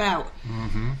flip out.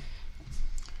 Mm-hmm.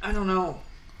 I don't know.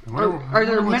 Are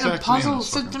there menopausal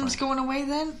symptoms going away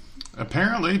then?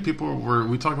 Apparently, people were.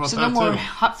 We talked about So that no more too.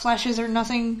 hot flashes or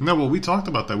nothing? No, well, we talked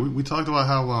about that. We talked about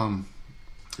how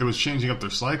it was changing up their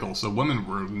cycle, so women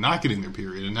were not getting their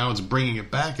period, and now it's bringing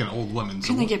it back in old women. So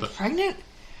Can they what get the- pregnant?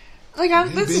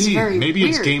 Like, this is Maybe. very Maybe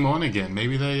weird. it's game on again.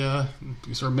 Maybe they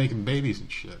start making babies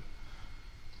and shit.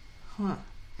 Huh.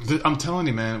 I'm telling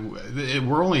you, man,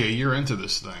 we're only a year into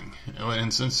this thing,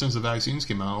 and since the vaccines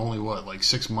came out, only what, like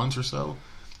 6 months or so,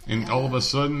 and all of a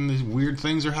sudden these weird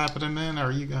things are happening, man.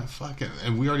 Are you gonna fucking?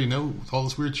 And we already know all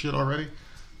this weird shit already.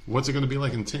 What's it going to be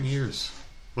like in 10 years?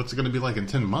 What's it going to be like in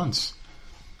 10 months?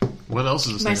 What else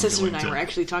is this? My thing gonna be sister and like I were 10?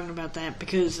 actually talking about that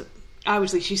because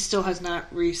obviously she still has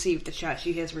not received the shot.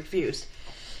 She has refused.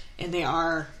 And they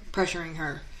are pressuring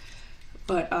her.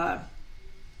 But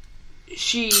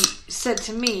she said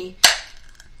to me,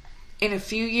 in a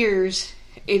few years,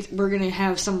 we're going to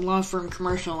have some law firm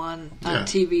commercial on Yeah.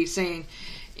 TV saying,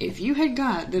 if you had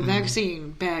got the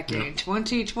vaccine back in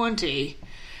 2020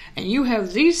 and you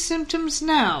have these symptoms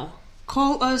now,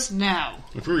 call us now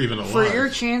If we're even alive. for your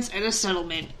chance at a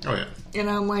settlement. Oh yeah. And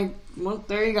I'm like, well,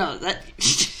 there you go. That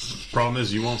Problem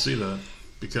is, you won't see that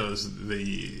because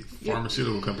the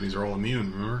pharmaceutical companies are all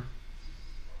immune. Remember,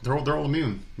 they're all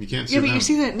immune. You can't see yeah, but them. you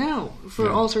see that now for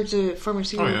Yeah. all sorts of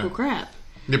pharmaceutical Oh, yeah. crap.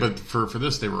 Yeah, but for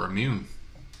this, they were immune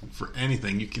for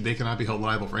anything. They cannot be held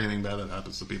liable for anything bad that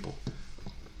happens to people.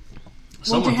 Well,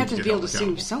 Someone they have could to get be able held to sue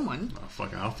accountable. someone.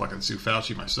 I'll fucking sue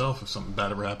Fauci myself if something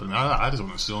bad ever happened. I just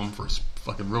want to sue him for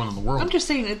fucking ruining the world. I'm just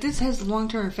saying that this has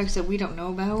long-term effects that we don't know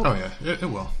about. Oh yeah, it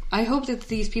will. I hope that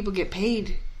these people get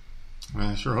paid.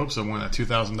 I sure hope so. When that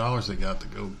 $2,000 they got to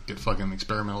go get fucking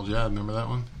experimental jab, remember that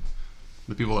one?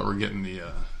 The people that were getting the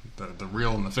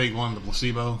real and the fake one, the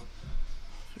placebo.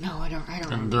 No, I don't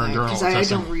And know during all because the I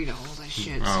testing. don't read all that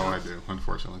shit. Oh, so I do.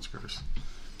 Unfortunately, it's gross.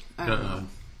 I don't know.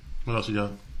 What else you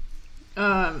got?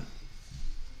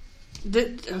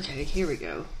 Okay, here we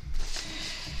go.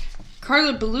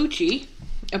 Carla Bellucci,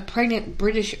 a pregnant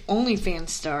British OnlyFans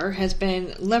star, has been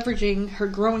leveraging her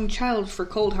growing child for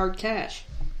cold hard cash.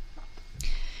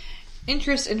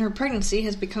 Interest in her pregnancy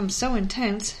has become so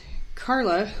intense,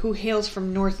 Carla, who hails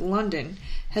from North London,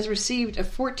 has received a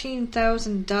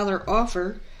 $14,000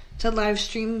 offer to live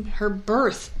stream her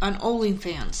birth on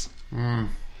OnlyFans.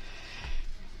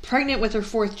 Pregnant with her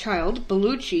fourth child,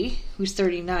 Bellucci, who's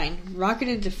 39,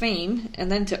 rocketed to fame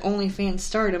and then to OnlyFans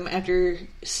stardom after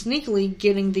sneakily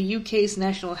getting the UK's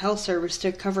National Health Service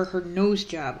to cover her nose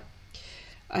job.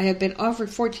 I have been offered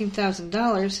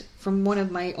 $14,000 from one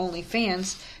of my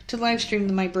OnlyFans to livestream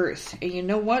my birth. And you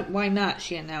know what? Why not?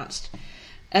 She announced.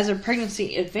 As her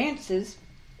pregnancy advances,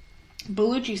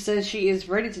 Bellucci says she is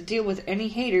ready to deal with any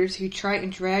haters who try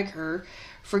and drag her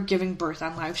for giving birth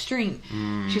on live stream.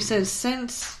 She says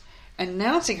since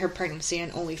announcing her pregnancy on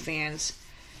OnlyFans,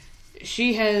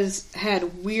 she has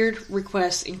had weird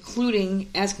requests, including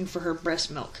asking for her breast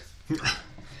milk.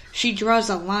 She draws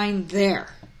a line there.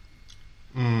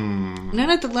 Not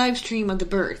at the live stream of the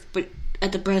birth, but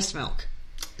at the breast milk.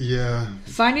 Yeah.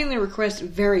 Finding the request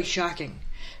very shocking.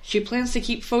 She plans to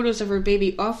keep photos of her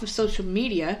baby off of social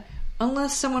media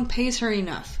unless someone pays her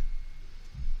enough.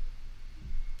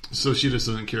 So she just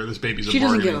doesn't care. This baby's a She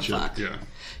doesn't bargaining give a chip. fuck. Yeah.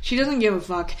 She doesn't give a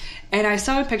fuck. And I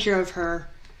saw a picture of her,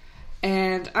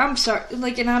 and I'm sorry,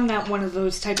 like, and I'm not one of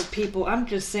those type of people. I'm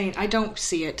just saying, I don't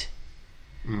see it.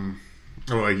 Oh,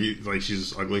 like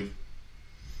she's ugly.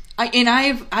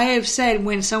 I have said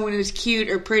when someone is cute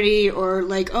or pretty or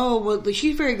like, oh, well,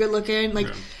 she's very good looking. Like,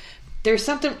 there's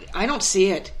something, I don't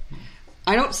see it.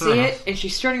 I don't see it. And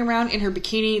she's strutting around in her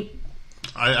bikini.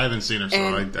 I haven't seen her, so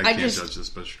I can't judge this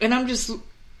bitch. And I'm just,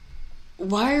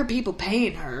 why are people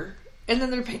paying her? And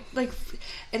then they're paying, like,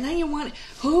 and then you want,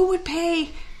 who would pay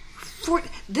for,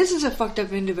 this is a fucked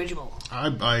up individual.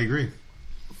 I agree.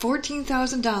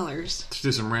 $14,000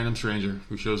 To some random stranger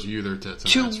who shows you their tits.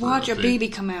 And to asks for watch a fee. baby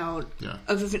come out. Yeah.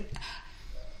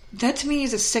 That to me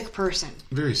is a sick person.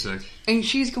 Very sick. And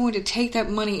she's going to take that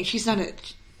money, and she's not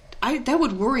that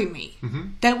would worry me. Mm-hmm.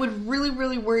 That would really,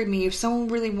 really worry me if someone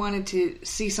really wanted to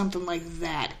see something like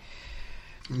that.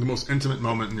 The most intimate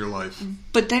moment in your life.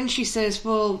 But then she says,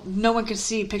 well, no one can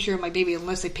see a picture of my baby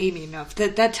unless they pay me enough.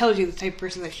 That tells you the type of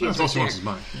person that she is. That's also wants his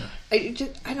money, yeah.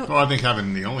 I don't... Well, I think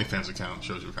having the OnlyFans account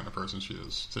shows you what kind of person she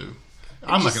is, too.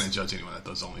 I'm not going to judge anyone that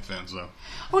does OnlyFans, though.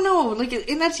 Oh, no, like,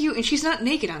 and that's you, and she's not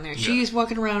naked on there. She's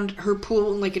walking around her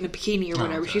pool, like, in a bikini or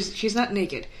whatever. okay. She's not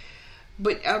naked.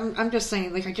 But I'm just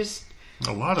saying, like,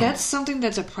 A lot of that's something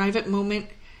that's a private moment.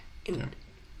 And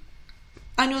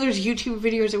I know there's YouTube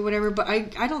videos or whatever, but I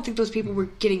don't think those people were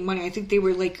getting money. I think they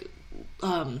were, like...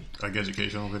 like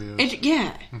educational videos?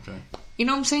 Yeah. Okay. You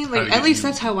know what I'm saying? How to Like, get at least you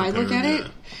that's how I look at prepared,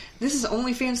 it. This is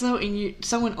OnlyFans, though, and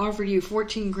someone offered you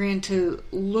 $14,000 to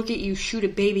look at you shoot a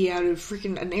baby out of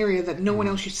freaking an area that no one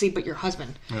else should see but your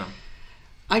husband. Yeah.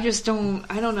 I just don't...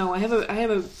 I don't know. I have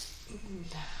a...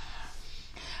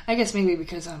 I guess maybe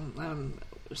because I'm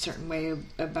a certain way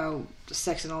about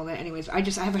sex and all that. Anyways, I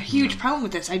have a huge problem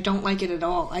with this. I don't like it at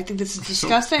all. I think this is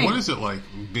disgusting. So what is it like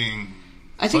being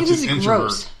I think such this an is introvert?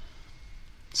 gross.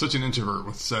 Such an introvert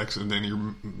with sex, and then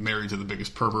you're married to the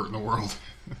biggest pervert in the world.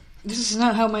 This is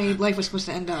not how my life was supposed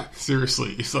to end up.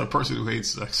 Seriously, it's a person who hates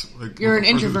sex. Like, You're an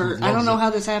a person who introvert. I don't loves know it. how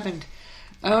this happened.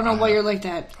 I don't know why you're like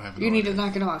that. I have You no need to idea.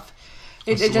 knock it off.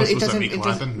 What's that, me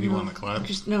clapping? You want to clap?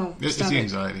 Just no. It's Stop the it.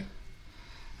 anxiety.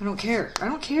 I don't care. I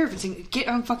don't care if it's get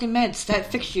on fucking meds.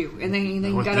 That fixed you, and then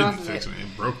you What got didn't off of fix it. me?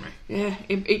 It broke me.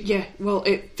 Yeah. Well,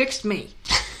 it fixed me.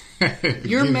 It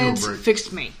Your gave you a meds break.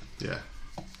 fixed me. Yeah.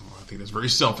 Well, I think that's very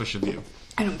selfish of you.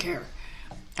 I don't care.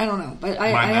 I don't know, but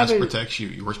My I have mask a protects you.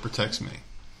 Yours protects me.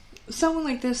 someone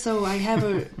like this though. I have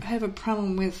a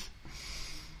problem with.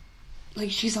 Like,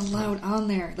 she's allowed on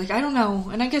there. Like, I don't know,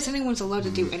 and I guess anyone's allowed to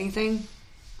do anything.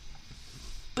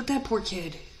 But that poor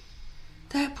kid.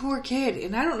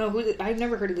 And I don't know who. I've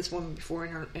never heard of this woman before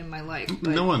in my life.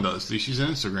 But No one does. She's an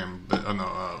Instagram, but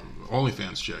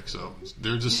OnlyFans chick. So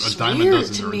they're just It's a dime a weird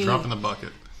dozen. to They're me. a drop in the bucket.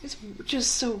 it's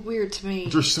just so weird to me.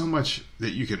 There's so much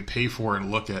that you can pay for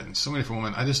and look at, and so many different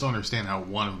women. I just don't understand how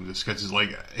one of them just catches.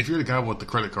 Like, if you're the guy with the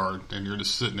credit card and you're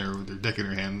just sitting there with your dick in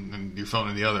your hand and your phone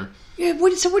in the other, Yeah.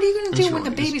 So what are you going to do Just when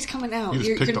the you just- baby's coming out? you just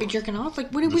You're pick going to be the- jerking off?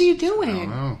 Like, what are you I don't doing?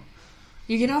 know.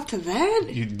 You get off to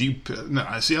that? No,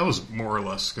 I see. I was more or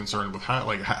less concerned with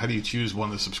how do you choose one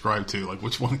to subscribe to? Like,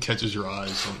 which one catches your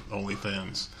eyes on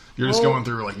OnlyFans? You're just Well- going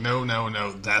through like, no,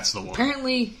 that's the one.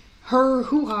 Apparently, her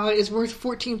hoo-ha is worth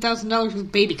 $14,000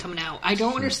 with baby coming out. I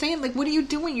don't understand. Like, what are you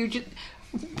doing?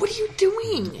 What are you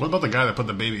doing? What about the guy that put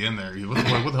the baby in there? What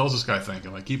the hell's this guy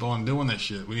thinking? Like, keep on doing this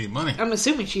shit. We need money. I'm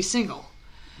assuming she's single.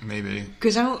 Maybe.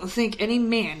 Because I don't think any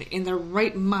man in their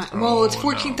right mind... Well, it's no.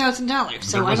 $14,000,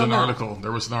 so There I was don't know.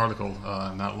 There was an article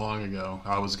not long ago.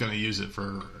 I was going to use it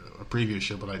for a previous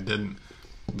show, but I didn't.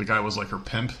 The guy was like her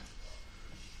pimp.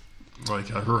 Like,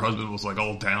 her husband was like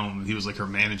all down. He was like her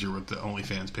manager with the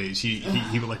OnlyFans page. He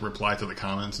would like reply to the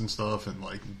comments and stuff and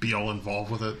like be all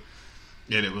involved with it.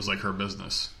 And it was like her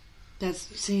business. I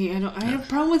have a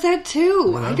problem with that,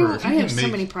 too. Whatever. If you I have can so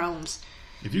make- many problems.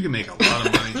 If you can make a lot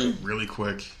of money really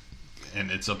quick, and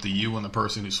it's up to you and the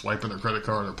person who's swiping their credit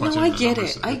card or punching No, I their get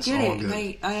numbers, it. I it's get all it. good.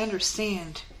 And I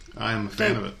understand. I am a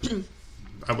fan of it.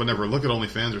 I would never look at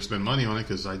OnlyFans or spend money on it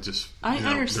because I just I There's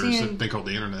a understand. thing called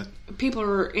the internet. People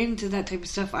are into that type of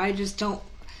stuff. I just don't...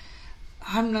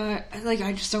 I'm not... Like,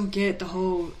 I just don't get the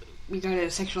whole... You gotta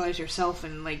sexualize yourself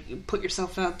and, like, put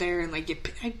yourself out there and, like,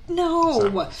 no!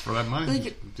 It's for that money.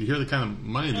 Like, Do you hear the kind of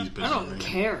money these bitches I don't are making?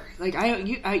 care.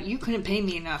 Like, you couldn't pay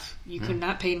me enough. You could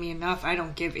not pay me enough. I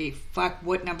don't give a fuck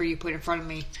what number you put in front of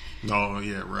me. Oh,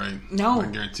 yeah, right. No. I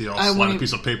guarantee I'll I slide a wouldn't-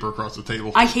 piece of paper across the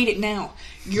table. I hate it now.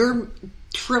 Your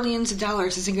trillions of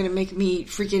dollars isn't going to make me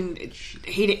freaking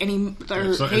hate it any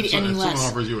or hate it any if someone less.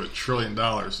 offers you $1 trillion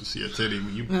to see a titty,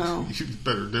 you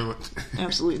better do it.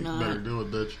 Absolutely You not. better do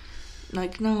it, bitch.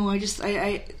 Like, no, I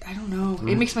don't know.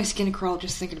 It makes my skin crawl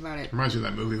just thinking about it. Reminds me of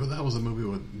that movie. Well, that was a movie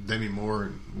with Demi Moore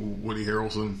and Woody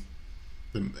Harrelson.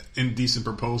 The Indecent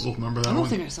Proposal. Remember that I don't one?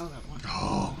 think I saw that one.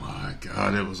 Oh my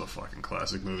god, it was a fucking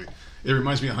classic movie. It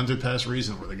reminds me of 100 Past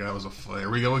Reason, where the guy was here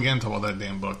we go again, talk about that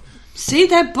damn book. See,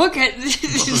 that book, I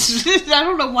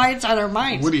don't know why it's on our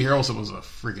minds. Woody Harrelson was a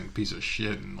freaking piece of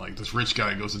shit, and like this rich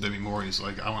guy goes to Demi Moore, and he's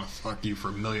like, I want to fuck you for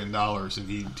 $1 million,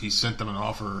 and he sent them an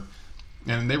offer,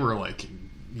 and they were like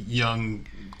young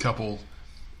couple,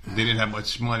 they didn't have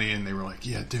much money, and they were like,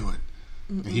 yeah, do it.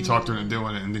 And he talked her into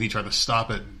doing it, and then he tried to stop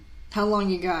it. How long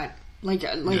you got?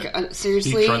 Yeah.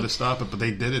 Seriously? He tried to stop it, but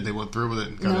they did it. They went through with it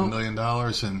and got $1 million,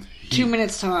 and 2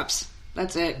 minutes tops.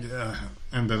 That's it. yeah,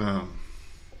 and then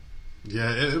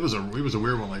it was a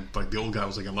weird one. Like the old guy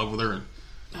was like in love with her, and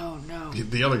Oh no.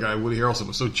 the other guy, Woody Harrelson,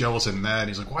 was so jealous and mad.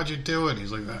 He's like, "Why'd you do it?"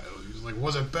 He's like,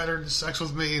 "Was it better to sex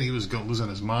with me?" And he was losing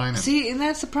his mind. And, See, and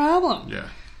that's the problem. yeah.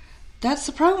 That's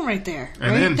the problem right there.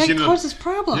 And Right? then That she ended causes up,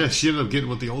 problems. Yeah, she ended up getting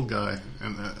with the old guy,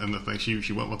 and the thing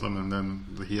she went with him, and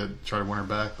then he had tried to win her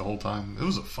back the whole time. It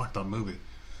was a fucked up movie.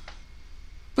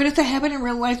 But if that happened in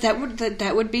real life, that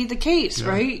would be the case, Yeah.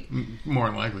 right? More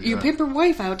than likely, You yeah. pimp your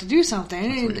wife out to do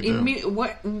something, That's what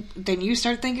you do. then you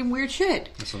start thinking weird shit,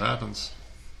 That's what happens.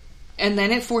 and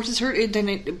then it forces her, then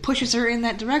it pushes her in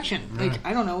that direction. Yeah. Like,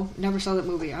 I don't know, never saw that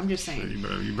movie. I'm just saying.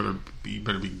 You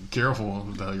better be careful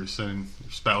what the hell you're sending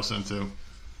your spouse into. You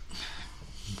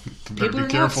better People be are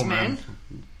careful, nuts, man.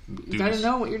 You gotta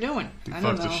know what you're doing. You I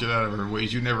don't fucked the know. shit out of her in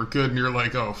ways you never could, and you're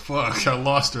like, oh fuck, I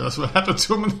lost her. That's what happened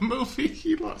to him in the movie.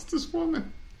 He lost his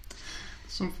woman.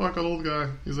 Some fucking old guy.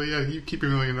 He's like, yeah, you keep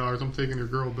your $1 million. I'm taking your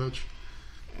girl, bitch.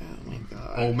 Oh my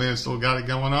god. Old man still got it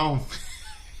going on.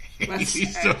 He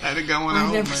still had it going on.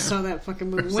 I never man. saw that fucking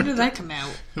movie. When did that come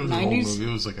out? It was an old 90s? movie.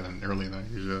 It was like an early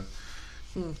 90s.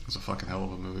 Yeah. It was a fucking hell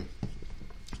of a movie.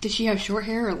 Did she have short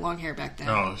hair or long hair back then?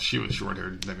 Oh, she was short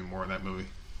haired Demi Moore in that movie.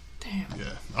 Damn.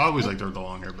 Yeah, I always liked her with the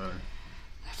long hair better.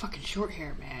 That fucking short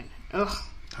hair, man. Ugh.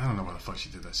 I don't know why the fuck she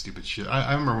did that stupid shit.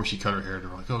 I remember when she cut her hair. They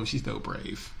were like, "Oh, she's so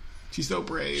brave. She's so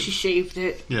brave." She shaved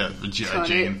it. Yeah, the G.I. Cut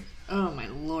Jane. it. Oh my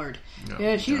lord. Oh,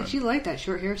 Yeah, my she God. she liked that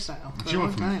short hairstyle for She a long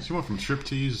went time. from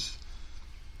striptease.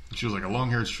 She was like a long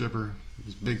haired stripper,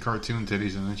 these big cartoon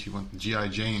titties, and then she went to G.I.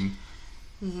 Jane.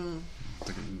 Mm-hmm.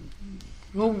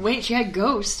 Well, wait, she had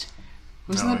Ghost.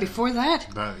 Wasn't No, that before that?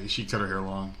 She cut her hair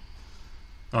long.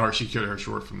 Or she cut her hair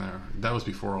short from there. That was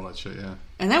before all that shit, yeah.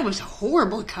 And that was a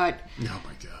horrible cut. Oh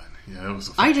my god. Yeah, it was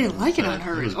I didn't like it on bad.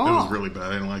 her It was, at all. It was really bad.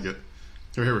 I didn't like it.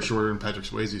 Her hair was shorter than Patrick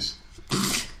Swayze's.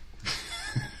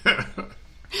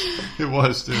 It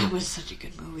was, too. That was such a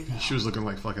good movie, though. She was looking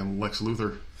like fucking Lex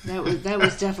Luthor. That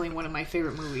was definitely one of my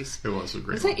favorite movies. It was a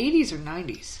great Was that one. 80s or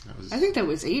 90s? That was- I think that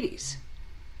was 80s.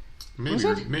 was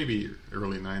it? Maybe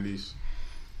early 90s.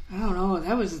 I don't know.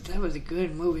 That was a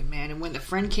good movie, man. And when the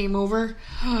friend came over,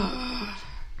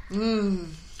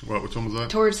 What? Which one was that?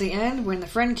 towards the end, when the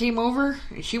friend came over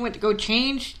and she went to go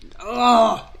change,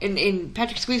 and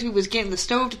Patrick Swayze was getting the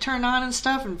stove to turn on and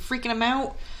stuff and freaking him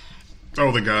out.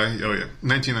 Oh, the guy. Oh, yeah.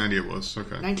 1990 it was.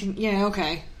 Okay. Yeah,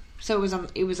 okay. So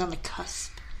it was on the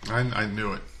cusp. I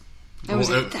knew it. That was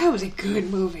Well, that was a good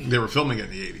movie. They were filming it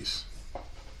in the 80s.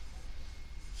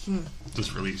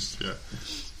 Just released, yeah.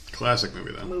 Classic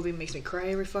movie, The though. movie makes me cry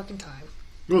every fucking time.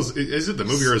 Well, is it the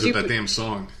movie or is it that Stupid. damn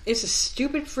song? It's a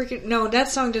stupid freaking no. That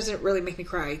song doesn't really make me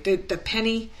cry. The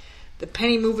penny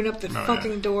moving up the Oh,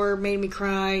 fucking yeah. door made me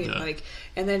cry. And Yeah.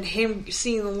 and then him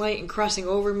seeing the light and crossing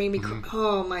over made me cry.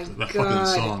 Oh my That fucking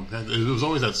god! song. It was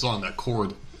always that song, that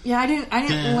chord. Yeah, I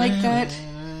didn't like that.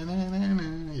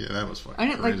 Yeah, that was fucking I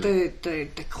didn't crazy. like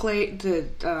the Clay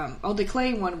the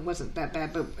Clay one wasn't that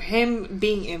bad, but him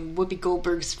being in Whoopi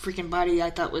Goldberg's freaking body, I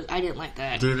didn't like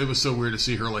that. Dude, it was so weird to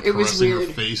see her like It was caressing her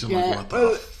weird. face. I'm Yeah. like, what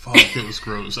the fuck? It was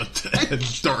gross.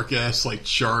 That dark ass, like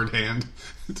charred hand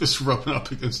just rubbing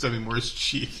up against Demi Moore's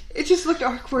cheek. It just looked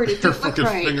awkward. It Her didn't look fucking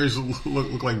right. fingers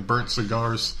look like burnt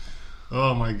cigars.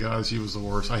 Oh my god, she was the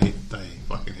worst. I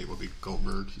fucking hate Whoopi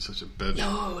Goldberg. She's such a bitch.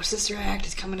 No, Sister Act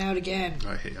is coming out again.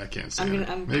 I can't stand it.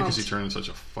 I'm Maybe because pumped. she turned such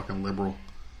a fucking liberal.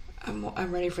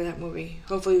 I'm ready for that movie.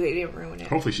 Hopefully they didn't ruin it.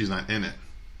 Hopefully she's not in it.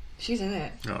 She's in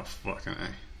it. Oh, fucking A.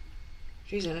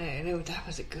 She's in it. And that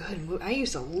was a good movie. I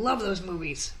used to love those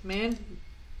movies, man.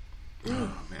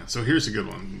 Oh, man. So here's a good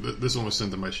one. This one was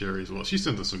sent in by Sherry as well. She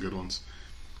sent us some good ones.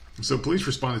 So police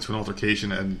responded to an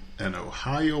altercation at an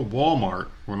Ohio Walmart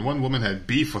when one woman had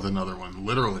beef with another one,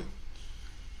 literally.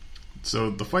 So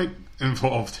the fight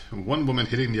involved one woman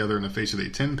hitting the other in the face with a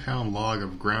 10-pound log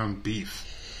of ground beef.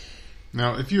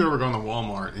 Now, if you ever go to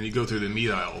Walmart and you go through the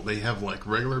meat aisle, they have like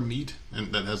regular meat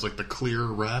and that has like the clear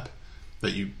wrap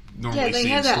that you normally see in stores. Yeah,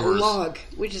 they have that log,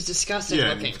 which is disgusting Yeah,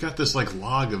 looking. you've got this like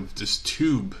log of just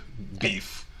tube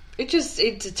beef. It's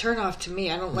a turn off to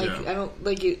me. I don't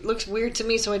like it. Looks weird to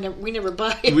me, so we never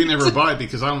buy it. We never buy it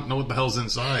because I don't know what the hell's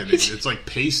inside. It's like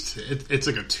paste. It's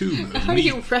like a tube of How meat. do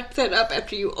you wrap that up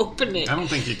after you open it? I don't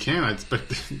think you can. I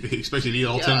expect you to eat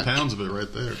all 10 pounds of it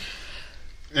right there.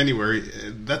 Anyway,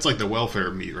 that's like the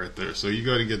welfare meat right there. So you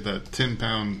got to get that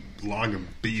 10-pound log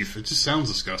of beef. It just sounds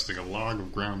disgusting. A log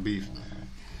of ground beef.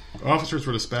 Officers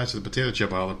were dispatched to the potato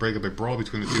chip aisle to break up a brawl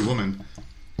between the two women,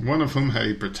 one of whom had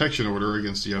a protection order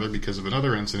against the other because of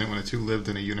another incident when the two lived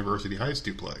in a University Heights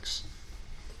duplex.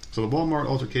 So the Walmart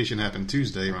altercation happened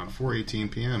Tuesday around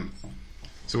 4:18 p.m.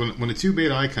 So when the two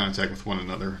made eye contact with one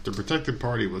another, the protected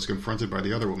party was confronted by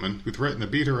the other woman, who threatened to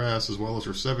beat her ass as well as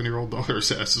her 7-year-old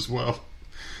daughter's ass as well.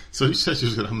 So she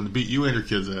said I'm going to beat you and your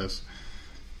kid's ass.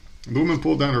 The woman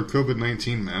pulled down her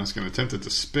COVID-19 mask and attempted to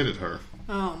spit at her.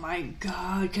 Oh my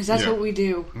god, because that's what we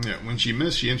do. Yeah, when she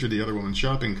missed, she entered the other woman's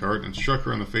shopping cart and struck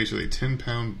her in the face with a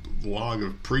 10-pound log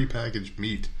of pre-packaged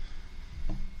meat.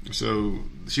 So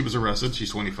she was arrested.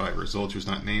 She's 25 years old. She was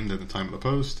not named at the time of the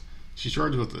post. She's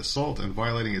charged with assault and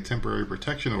violating a temporary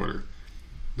protection order.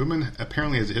 The woman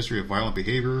apparently has a history of violent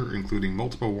behavior, including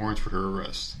multiple warrants for her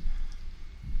arrest.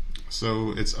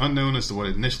 So it's unknown as to what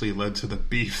initially led to the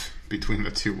beef between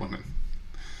the two women.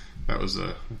 That was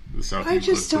the South. I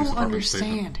just don't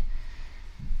understand.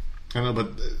 I know,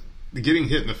 but getting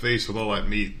hit in the face with all that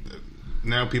meat,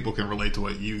 now people can relate to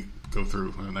what you go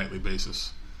through on a nightly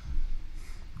basis.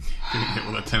 Getting hit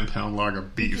with a 10-pound log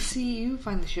of beef. See, you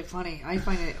find the shit funny. I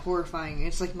find it horrifying.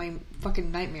 It's like my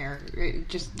fucking nightmare.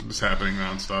 It's happening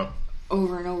nonstop.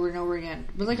 Over and over and over again.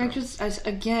 But like, I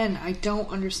don't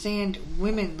understand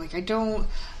women. Like, I'm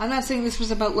not saying this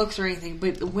was about looks or anything,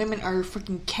 but the women are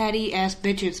freaking catty ass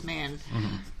bitches, man.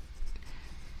 Mm-hmm.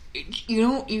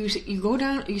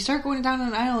 You start going down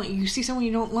an aisle and you see someone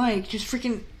you don't like, just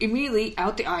freaking immediately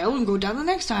out the aisle and go down the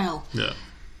next aisle. Yeah.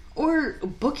 Or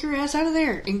book your ass out of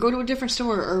there and go to a different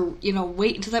store, or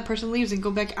wait until that person leaves and go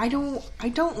back. I don't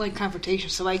like confrontation,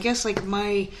 so I guess like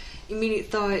my immediate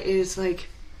thought is like,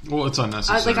 well, it's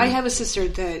unnecessary. I have a sister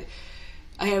that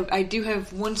I do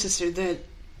have one sister that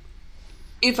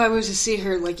if I was to see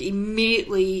her, like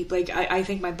immediately, like I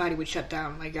think my body would shut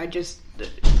down. Like I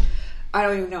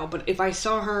don't even know. But if I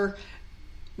saw her,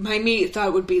 my immediate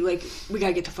thought would be like, we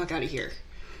gotta get the fuck out of here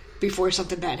before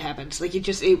something bad happens. Like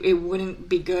it wouldn't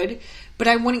be good. But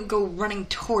I wouldn't go running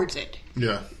towards it.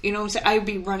 Yeah. You know what I'm saying? I would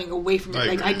be running away from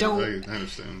it. I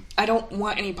understand. I don't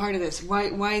want any part of this.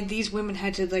 Why these women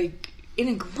had to like in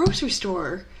a grocery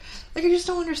store? Like I just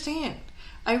don't understand.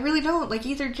 I really don't. Like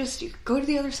either just go to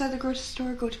the other side of the grocery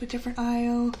store, go to a different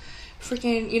aisle,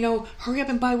 freaking, hurry up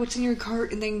and buy what's in your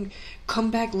cart and then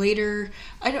come back later.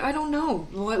 I don't know.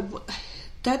 What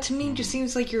that to me just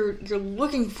seems like you're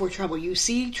looking for trouble. You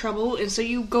see trouble and so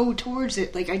you go towards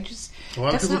it. Like a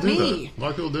lot that's of people not do me. that. A lot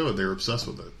of people do it. They're obsessed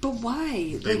with it. But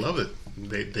why? They love it.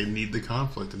 They need the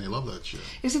conflict and they love that shit.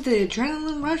 Is it the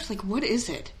adrenaline rush? Like what is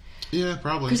it? Yeah,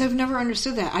 probably. Because I've never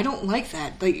understood that. I don't like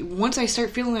that. Like once I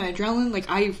start feeling that adrenaline, like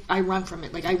I run from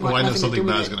it. Like I want I know nothing something to do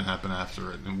bad with is it. going to happen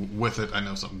after it, and with it, I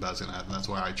know something bad is going to happen. That's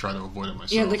why I try to avoid it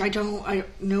myself. Yeah, like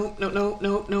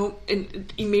no,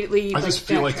 and immediately. I just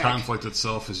feel like backtrack. conflict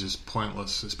itself is just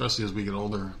pointless, especially as we get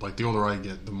older. Like the older I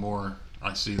get, the more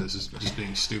I see this as just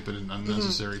being stupid and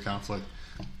unnecessary conflict.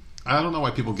 I don't know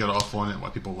why people get off on it, why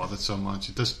people love it so much.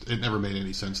 It never made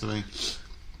any sense to me.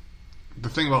 The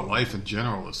thing about life in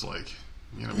general is like,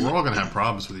 we're all going to have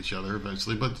problems with each other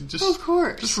eventually, but of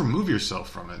course. Just remove yourself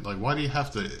from it. Like, why do you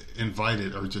have to invite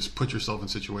it or just put yourself in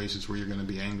situations where you're going to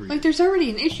be angry? Like, there's already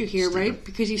an issue here, right?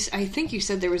 Because I think you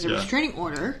said there was a restraining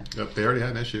order. Yep, they already had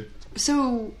an issue.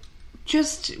 So,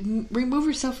 just remove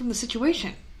yourself from the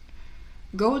situation.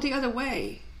 Go the other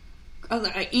way.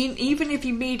 Even if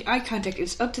you made eye contact,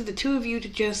 it's up to the two of you to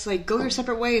just, like, go your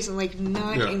separate ways and, like,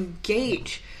 not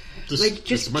engage. Just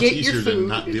it's much get easier your food. to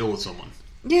not deal with someone.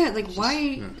 Yeah, like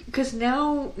why? Because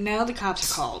now the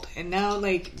cops are called, and now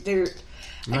like they're.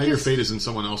 Now your fate is in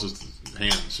someone else's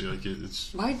hands. So like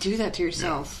it's. Why do that to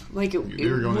yourself? Yeah. Like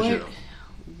you're going to jail.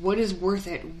 What is worth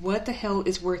it? What the hell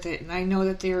is worth it? And I know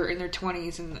that they're in their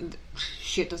 20s, and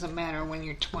shit doesn't matter when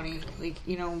you're 20. Like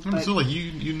But so like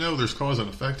you know there's cause and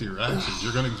effect to your actions.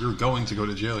 You're going to go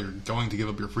to jail. You're going to give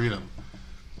up your freedom.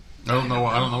 I don't know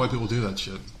why people do that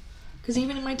shit. Because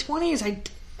even in my 20s,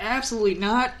 absolutely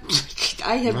not.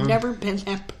 I have No. never been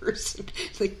that person.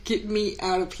 Like, get me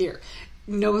out of here.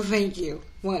 No, thank you.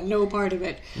 Want no part of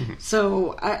it.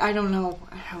 So, I don't know.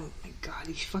 My God,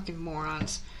 these fucking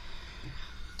morons.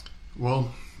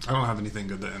 Well, I don't have anything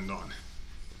good to end on.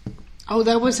 Oh,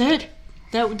 that was it?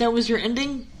 That was your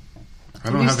ending? I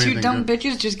don't These have two anything dumb good.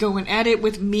 bitches just going at it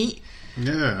with meat?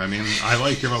 Yeah, I mean, I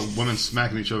like hearing about women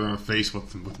smacking each other in the face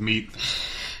with meat.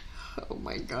 Oh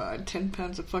my God, 10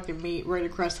 pounds of fucking meat right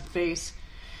across the face.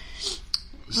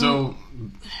 So,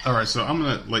 alright, so I'm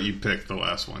going to let you pick the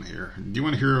last one here. Do you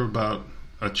want to hear about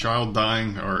a child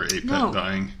dying or a pet No.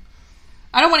 dying?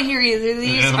 I don't want to hear either of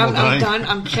these. An animal I'm dying? done.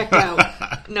 I'm checked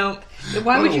out. No.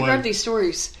 Why would you What a grab one. these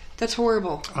stories? That's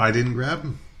horrible. I didn't grab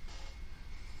them.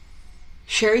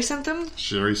 Sherry sent them?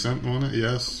 Sherry sent one,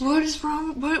 yes. What is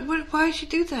wrong? Why did she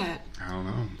do that? I don't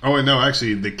know. Oh, wait, no,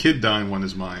 actually, the kid dying one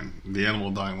is mine. The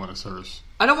animal dying one is hers.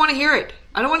 I don't want to hear it.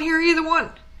 I don't want to hear either one.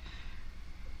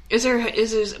 Is there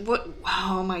what?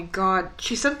 Oh my God.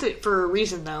 She sent it for a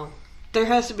reason, though. There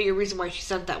has to be a reason why she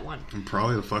sent that one. And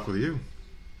probably to fuck with you.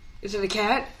 Is it a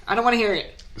cat? I don't want to hear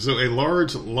it. So, a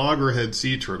large loggerhead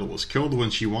sea turtle was killed when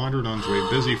she wandered onto a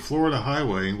busy Florida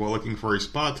highway while looking for a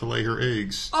spot to lay her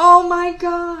eggs. Oh my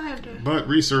God. But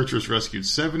researchers rescued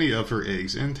 70 of her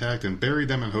eggs intact and buried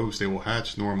them in hopes they will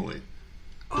hatch normally.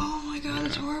 Oh my God,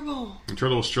 that's horrible. The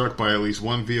turtle was struck by at least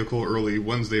one vehicle early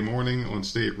Wednesday morning on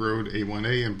State Road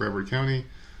A1A in Brevard County.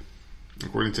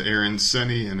 According to Aaron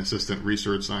Senni, an assistant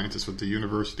research scientist with the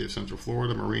University of Central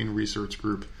Florida Marine Research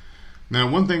Group. Now,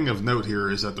 one thing of note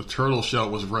here is that the turtle shell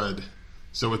was red,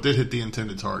 so it did hit the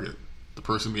intended target. The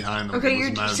person behind them Okay,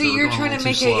 was mad as they you're were going trying a to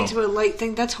little make too it slow. into a light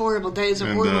thing. That's horrible. That is a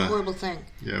And, horrible, horrible thing.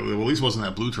 Yeah, well, at least it wasn't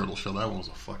that blue turtle shell. That one was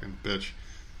a fucking bitch.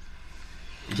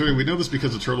 So we know this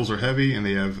because the turtles are heavy and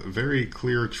they have very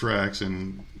clear tracks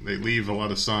and they leave a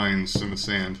lot of signs in the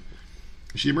sand.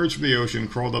 She emerged from the ocean,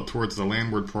 crawled up towards the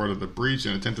landward part of the breach,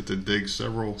 and attempted to dig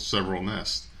several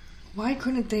nests. Why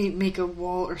couldn't they make a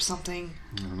wall or something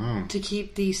I don't know. to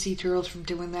keep these sea turtles from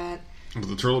doing that? But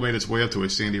the turtle made its way up to a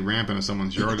sandy ramp into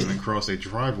someone's yard and then crossed a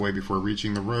driveway before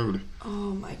reaching the road. Oh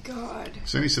my God.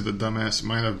 Sandy said the dumbass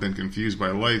might have been confused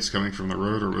by lights coming from the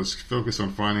road or was focused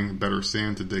on finding better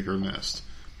sand to dig her nest.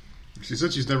 She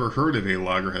said she's never heard of a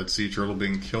loggerhead sea turtle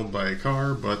being killed by a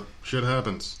car, but shit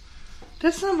happens.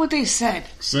 That's not what they said.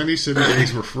 Sandy said the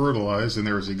eggs were fertilized and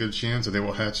there is a good chance that they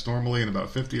will hatch normally in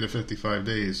about 50 to 55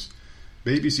 days.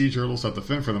 Baby sea turtles have to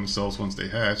fend for themselves once they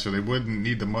hatch, so they wouldn't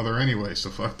need the mother anyway, so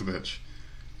fuck the bitch.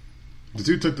 The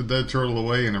two took the dead turtle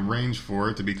away and arranged for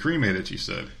it to be cremated, she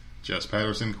said. Jess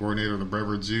Patterson, coordinator of the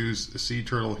Brevard Zoo's Sea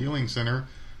Turtle Healing Center,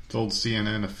 told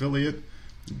CNN affiliate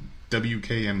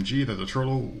WKMG that the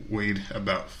turtle weighed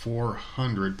about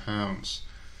 400 pounds.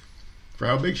 For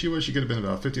how big she was, she could have been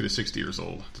about 50 to 60 years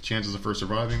old. The chances of her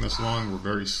surviving this long were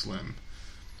very slim.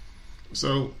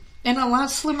 So, And a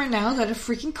lot slimmer now that a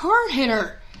freaking car hit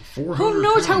her. 400 Who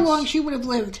knows how pounds. long she would have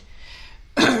lived?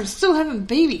 Still having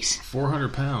babies.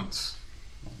 400 pounds.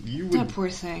 You That would poor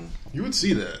thing. you would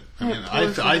see that. I That mean,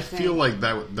 poor I fucking feel thing.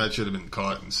 like that should have been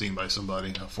caught and seen by somebody.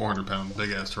 A 400-pound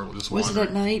big ass turtle just Was it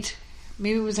wandering. at night?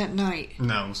 Maybe it was at night.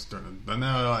 No, it was during the,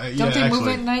 no. Yeah, Don't they move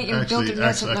actually, at night and build their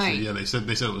nests at actually, night? Yeah, they said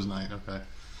it was night. Okay.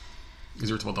 Is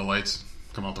there about the lights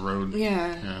come out the road?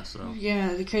 Yeah. Yeah. So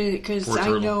Yeah, because Poor I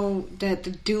turtle. know that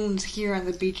the dunes here on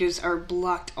the beaches are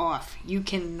blocked off. You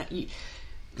can.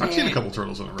 I've seen a man, couple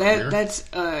turtles on the road here. That's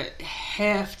a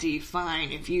hefty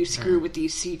fine if you screw with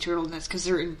these sea turtle nests because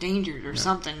they're endangered or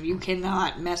something. You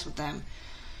cannot mess with them.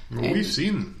 Well, and- we've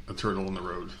seen a turtle on the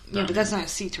road. Yeah, down but that's here. not a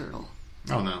sea turtle.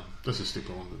 Oh no, this is a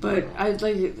stupid one. But I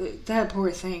like that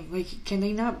poor thing. Like, can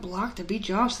they not block the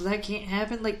beach off so that can't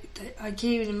happen? Like, I can't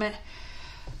even imagine.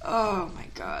 Oh my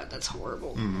God, that's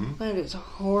horrible. Mm-hmm. That is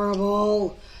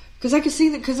horrible. Because I can see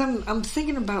that. Because I'm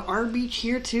thinking about our beach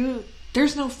here too.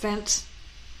 There's no fence.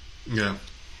 Yeah.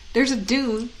 There's a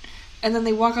dune, and then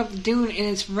they walk up the dune, and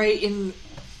it's right in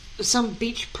some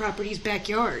beach property's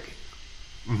backyard.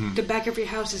 Mm-hmm. The back of your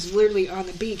house is literally on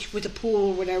the beach with a pool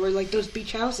or whatever, like those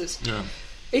beach houses. Yeah.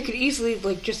 It could easily,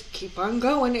 like, just keep on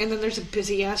going, and then there's a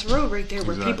busy-ass road right there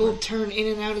where Exactly. people turn in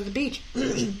and out of the beach.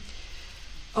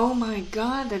 Oh, my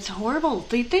God, that's horrible.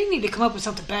 They need to come up with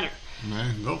something better.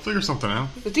 Man, they'll figure something out.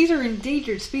 But these are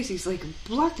endangered species. Like,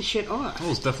 block the shit off. That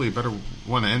was definitely a better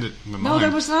one to end it than No, mine.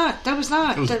 that was not. That was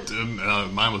not. It was, That-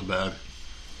 mine was bad.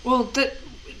 well,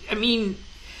 I mean,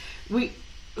 we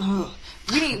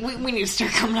need to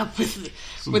start coming up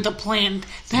with a plan.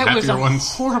 That was a happier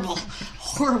ones.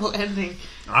 horrible ending.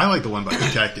 I like the one about the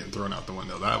cat getting thrown out the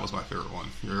window. That was my favorite one.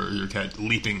 Your cat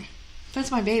leaping.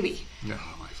 That's my baby. Yeah,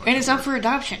 oh my fucking And it's up word. for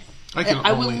adoption. I can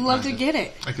I would only love to imagine. get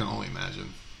it. I can only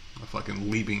imagine. A fucking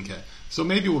leaping cat. So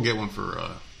maybe we'll get one for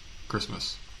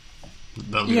Christmas.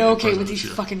 That'll be Yeah, the okay, present with this these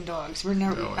year. fucking dogs. We're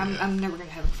never. Oh, I'm, yeah. I'm never gonna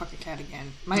have a fucking cat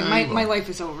again. My Yeah, my, you will. my life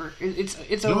is over. It's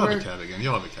You'll over. have a cat again.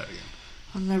 You'll have a cat again.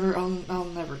 I'll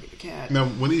never get a cat. Now,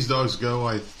 when these dogs go,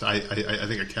 I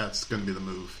think a cat's going to be the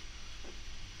move.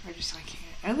 I can't.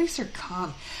 At least they're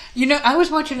calm. You know, I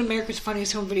was watching America's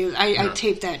Funniest Home Videos. I Yeah.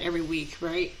 tape that every week,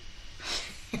 right?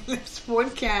 There's one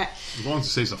cat. As long as it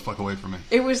stays the fuck away from me.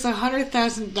 It was the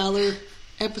 $100,000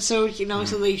 episode, you know,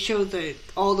 so they showed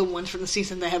all the ones from the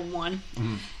season that had won.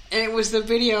 And it was the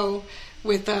video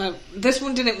with, this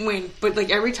one didn't win, but like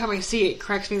every time I see it, it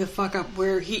cracks me the fuck up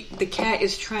where the cat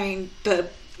is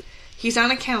he's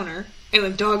on a counter and the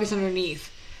dog is underneath.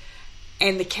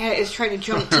 And the cat is trying to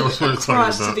jump I was what you're talking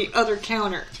across to about. the other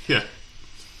counter. Yeah.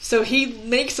 So he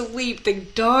makes a leap. The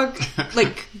dog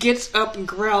gets up and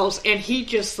growls, and he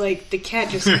just the cat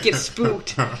just gets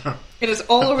spooked, and it's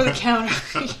all over the counter.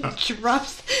 He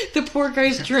drops the poor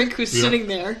guy's drink who's Yeah. sitting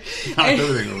there. Knocked And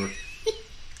everything over.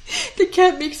 the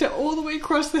cat makes it all the way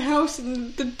across the house,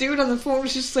 and the dude on the phone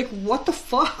was just like, "What the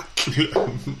fuck?"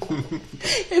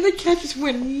 And the cat just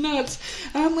went nuts.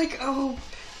 And I'm like, "Oh,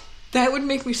 that would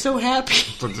make me so happy."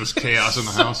 Put this chaos in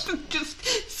the house.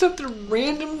 Just something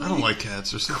random. I don't like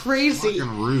cats. They're so Crazy.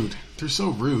 fucking rude. They're so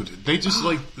rude. They just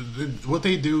what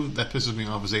they do that pisses me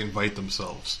off is they invite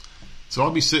themselves. So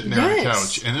I'll be sitting there on the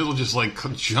Yes. couch and it'll just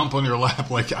jump on your lap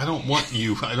like, I don't want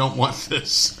you. I don't want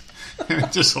this. And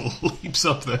it just leaps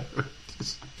up there.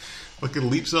 It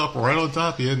leaps up right on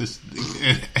top of you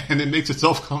and it makes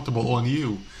itself comfortable on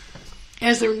you.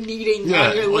 As they're kneading Yeah,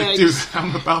 on your like, legs. dude,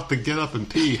 I'm about to get up and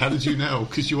pee. How did you know?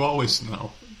 Because you always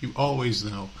know. You always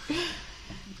know.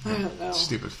 I don't know.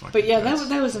 Stupid fucking But yeah, cats.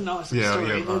 that was an awesome Yeah, story.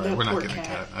 yeah, all right. That We're not poor getting a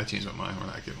cat. cat. I changed my mind. We're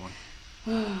not getting one.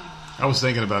 I was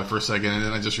thinking about it for a second, and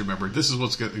then I just remembered this is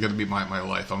what's going to be my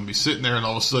life. I'm going to be sitting there, and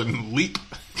all of a sudden, leap,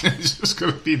 and it's just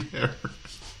going to be there.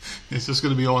 It's just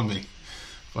going to be on me.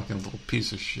 Fucking little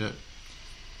piece of shit.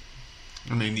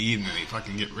 And they need, and they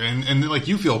fucking get and then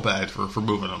you feel bad for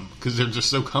moving them because they're just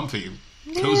so comfy,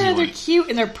 and cozy. Yeah, they're like. cute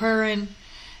and they're purring.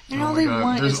 And all my they God.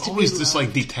 want There's is to always be this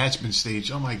loved. detachment stage.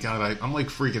 Oh my God, I'm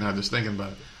freaking out just thinking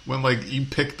about it. When you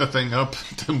pick the thing up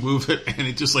to move it and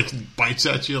it just bites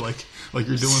at you like you're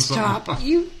doing Stop. something.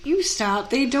 You stop.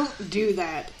 They don't do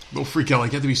that. They'll freak out.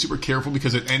 You have to be super careful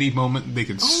because at any moment they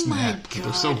can Oh my snap.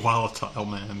 They're so God. volatile,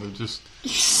 man. They're just.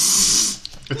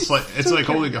 It's like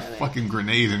holding a dramatic. fucking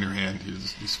grenade in your hand.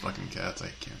 These fucking cats, I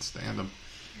can't stand them.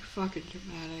 You're fucking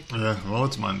dramatic. Yeah, well,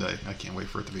 it's Monday. I can't wait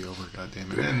for it to be over. God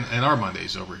damn it! And our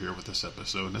Monday's over here with this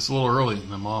episode. And it's a little early.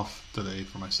 I'm off today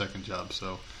for my second job,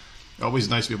 so always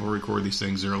nice to be able to record these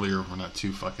things earlier. We're not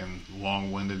too fucking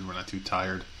long-winded. We're not too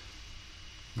tired.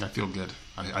 I feel good.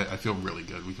 I feel really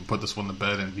good. We can put this one to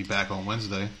bed and be back on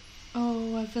Wednesday.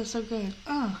 Oh, I feel so good.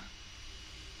 Oh,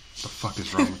 The fuck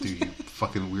is wrong with you, you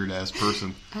fucking weird ass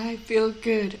person? I feel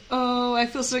good. Oh, I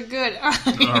feel so good.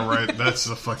 All right, that's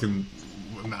the fucking.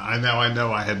 I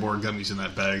know I had more gummies in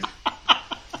that bag.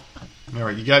 All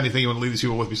right, you got anything you want to leave these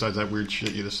people with besides that weird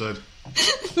shit you just said?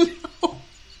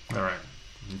 All right,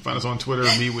 you can find us on Twitter,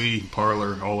 MeWe,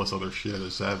 Parlor, all this other shit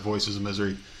is at Voices of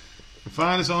Misery. You can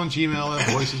find us on Gmail at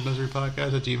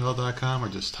voicesmiserypodcast@gmail.com or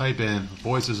just type in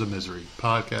Voices of Misery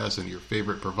Podcast and your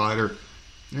favorite provider.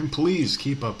 And please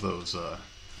keep up those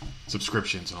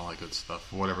subscriptions and all that good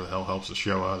stuff. Whatever the hell helps the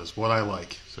show out is what I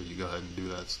like. So you go ahead and do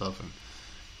that stuff. And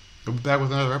we'll be back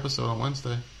with another episode on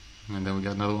Wednesday. And then we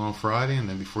got another one on Friday. And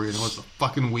then before you know it, it's the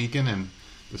fucking weekend. And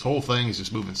this whole thing is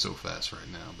just moving so fast right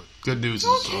now. But good news is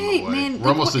on Okay, the way. man. We're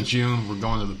almost to June. We're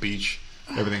going to the beach.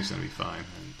 Everything's going to be fine.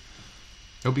 And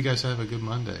hope you guys have a good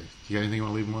Monday. You got anything you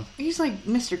want to leave them with? He's like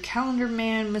Mr. Calendar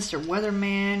Man, Mr. Weather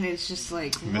Man. It's just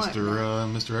like, what?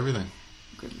 Mr. Everything.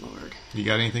 Good Lord. You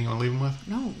got anything you want to leave them with?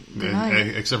 No, good night.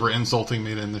 Except for insulting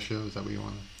me to end the show. Is that what you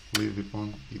want to leave people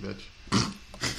on? You bitch.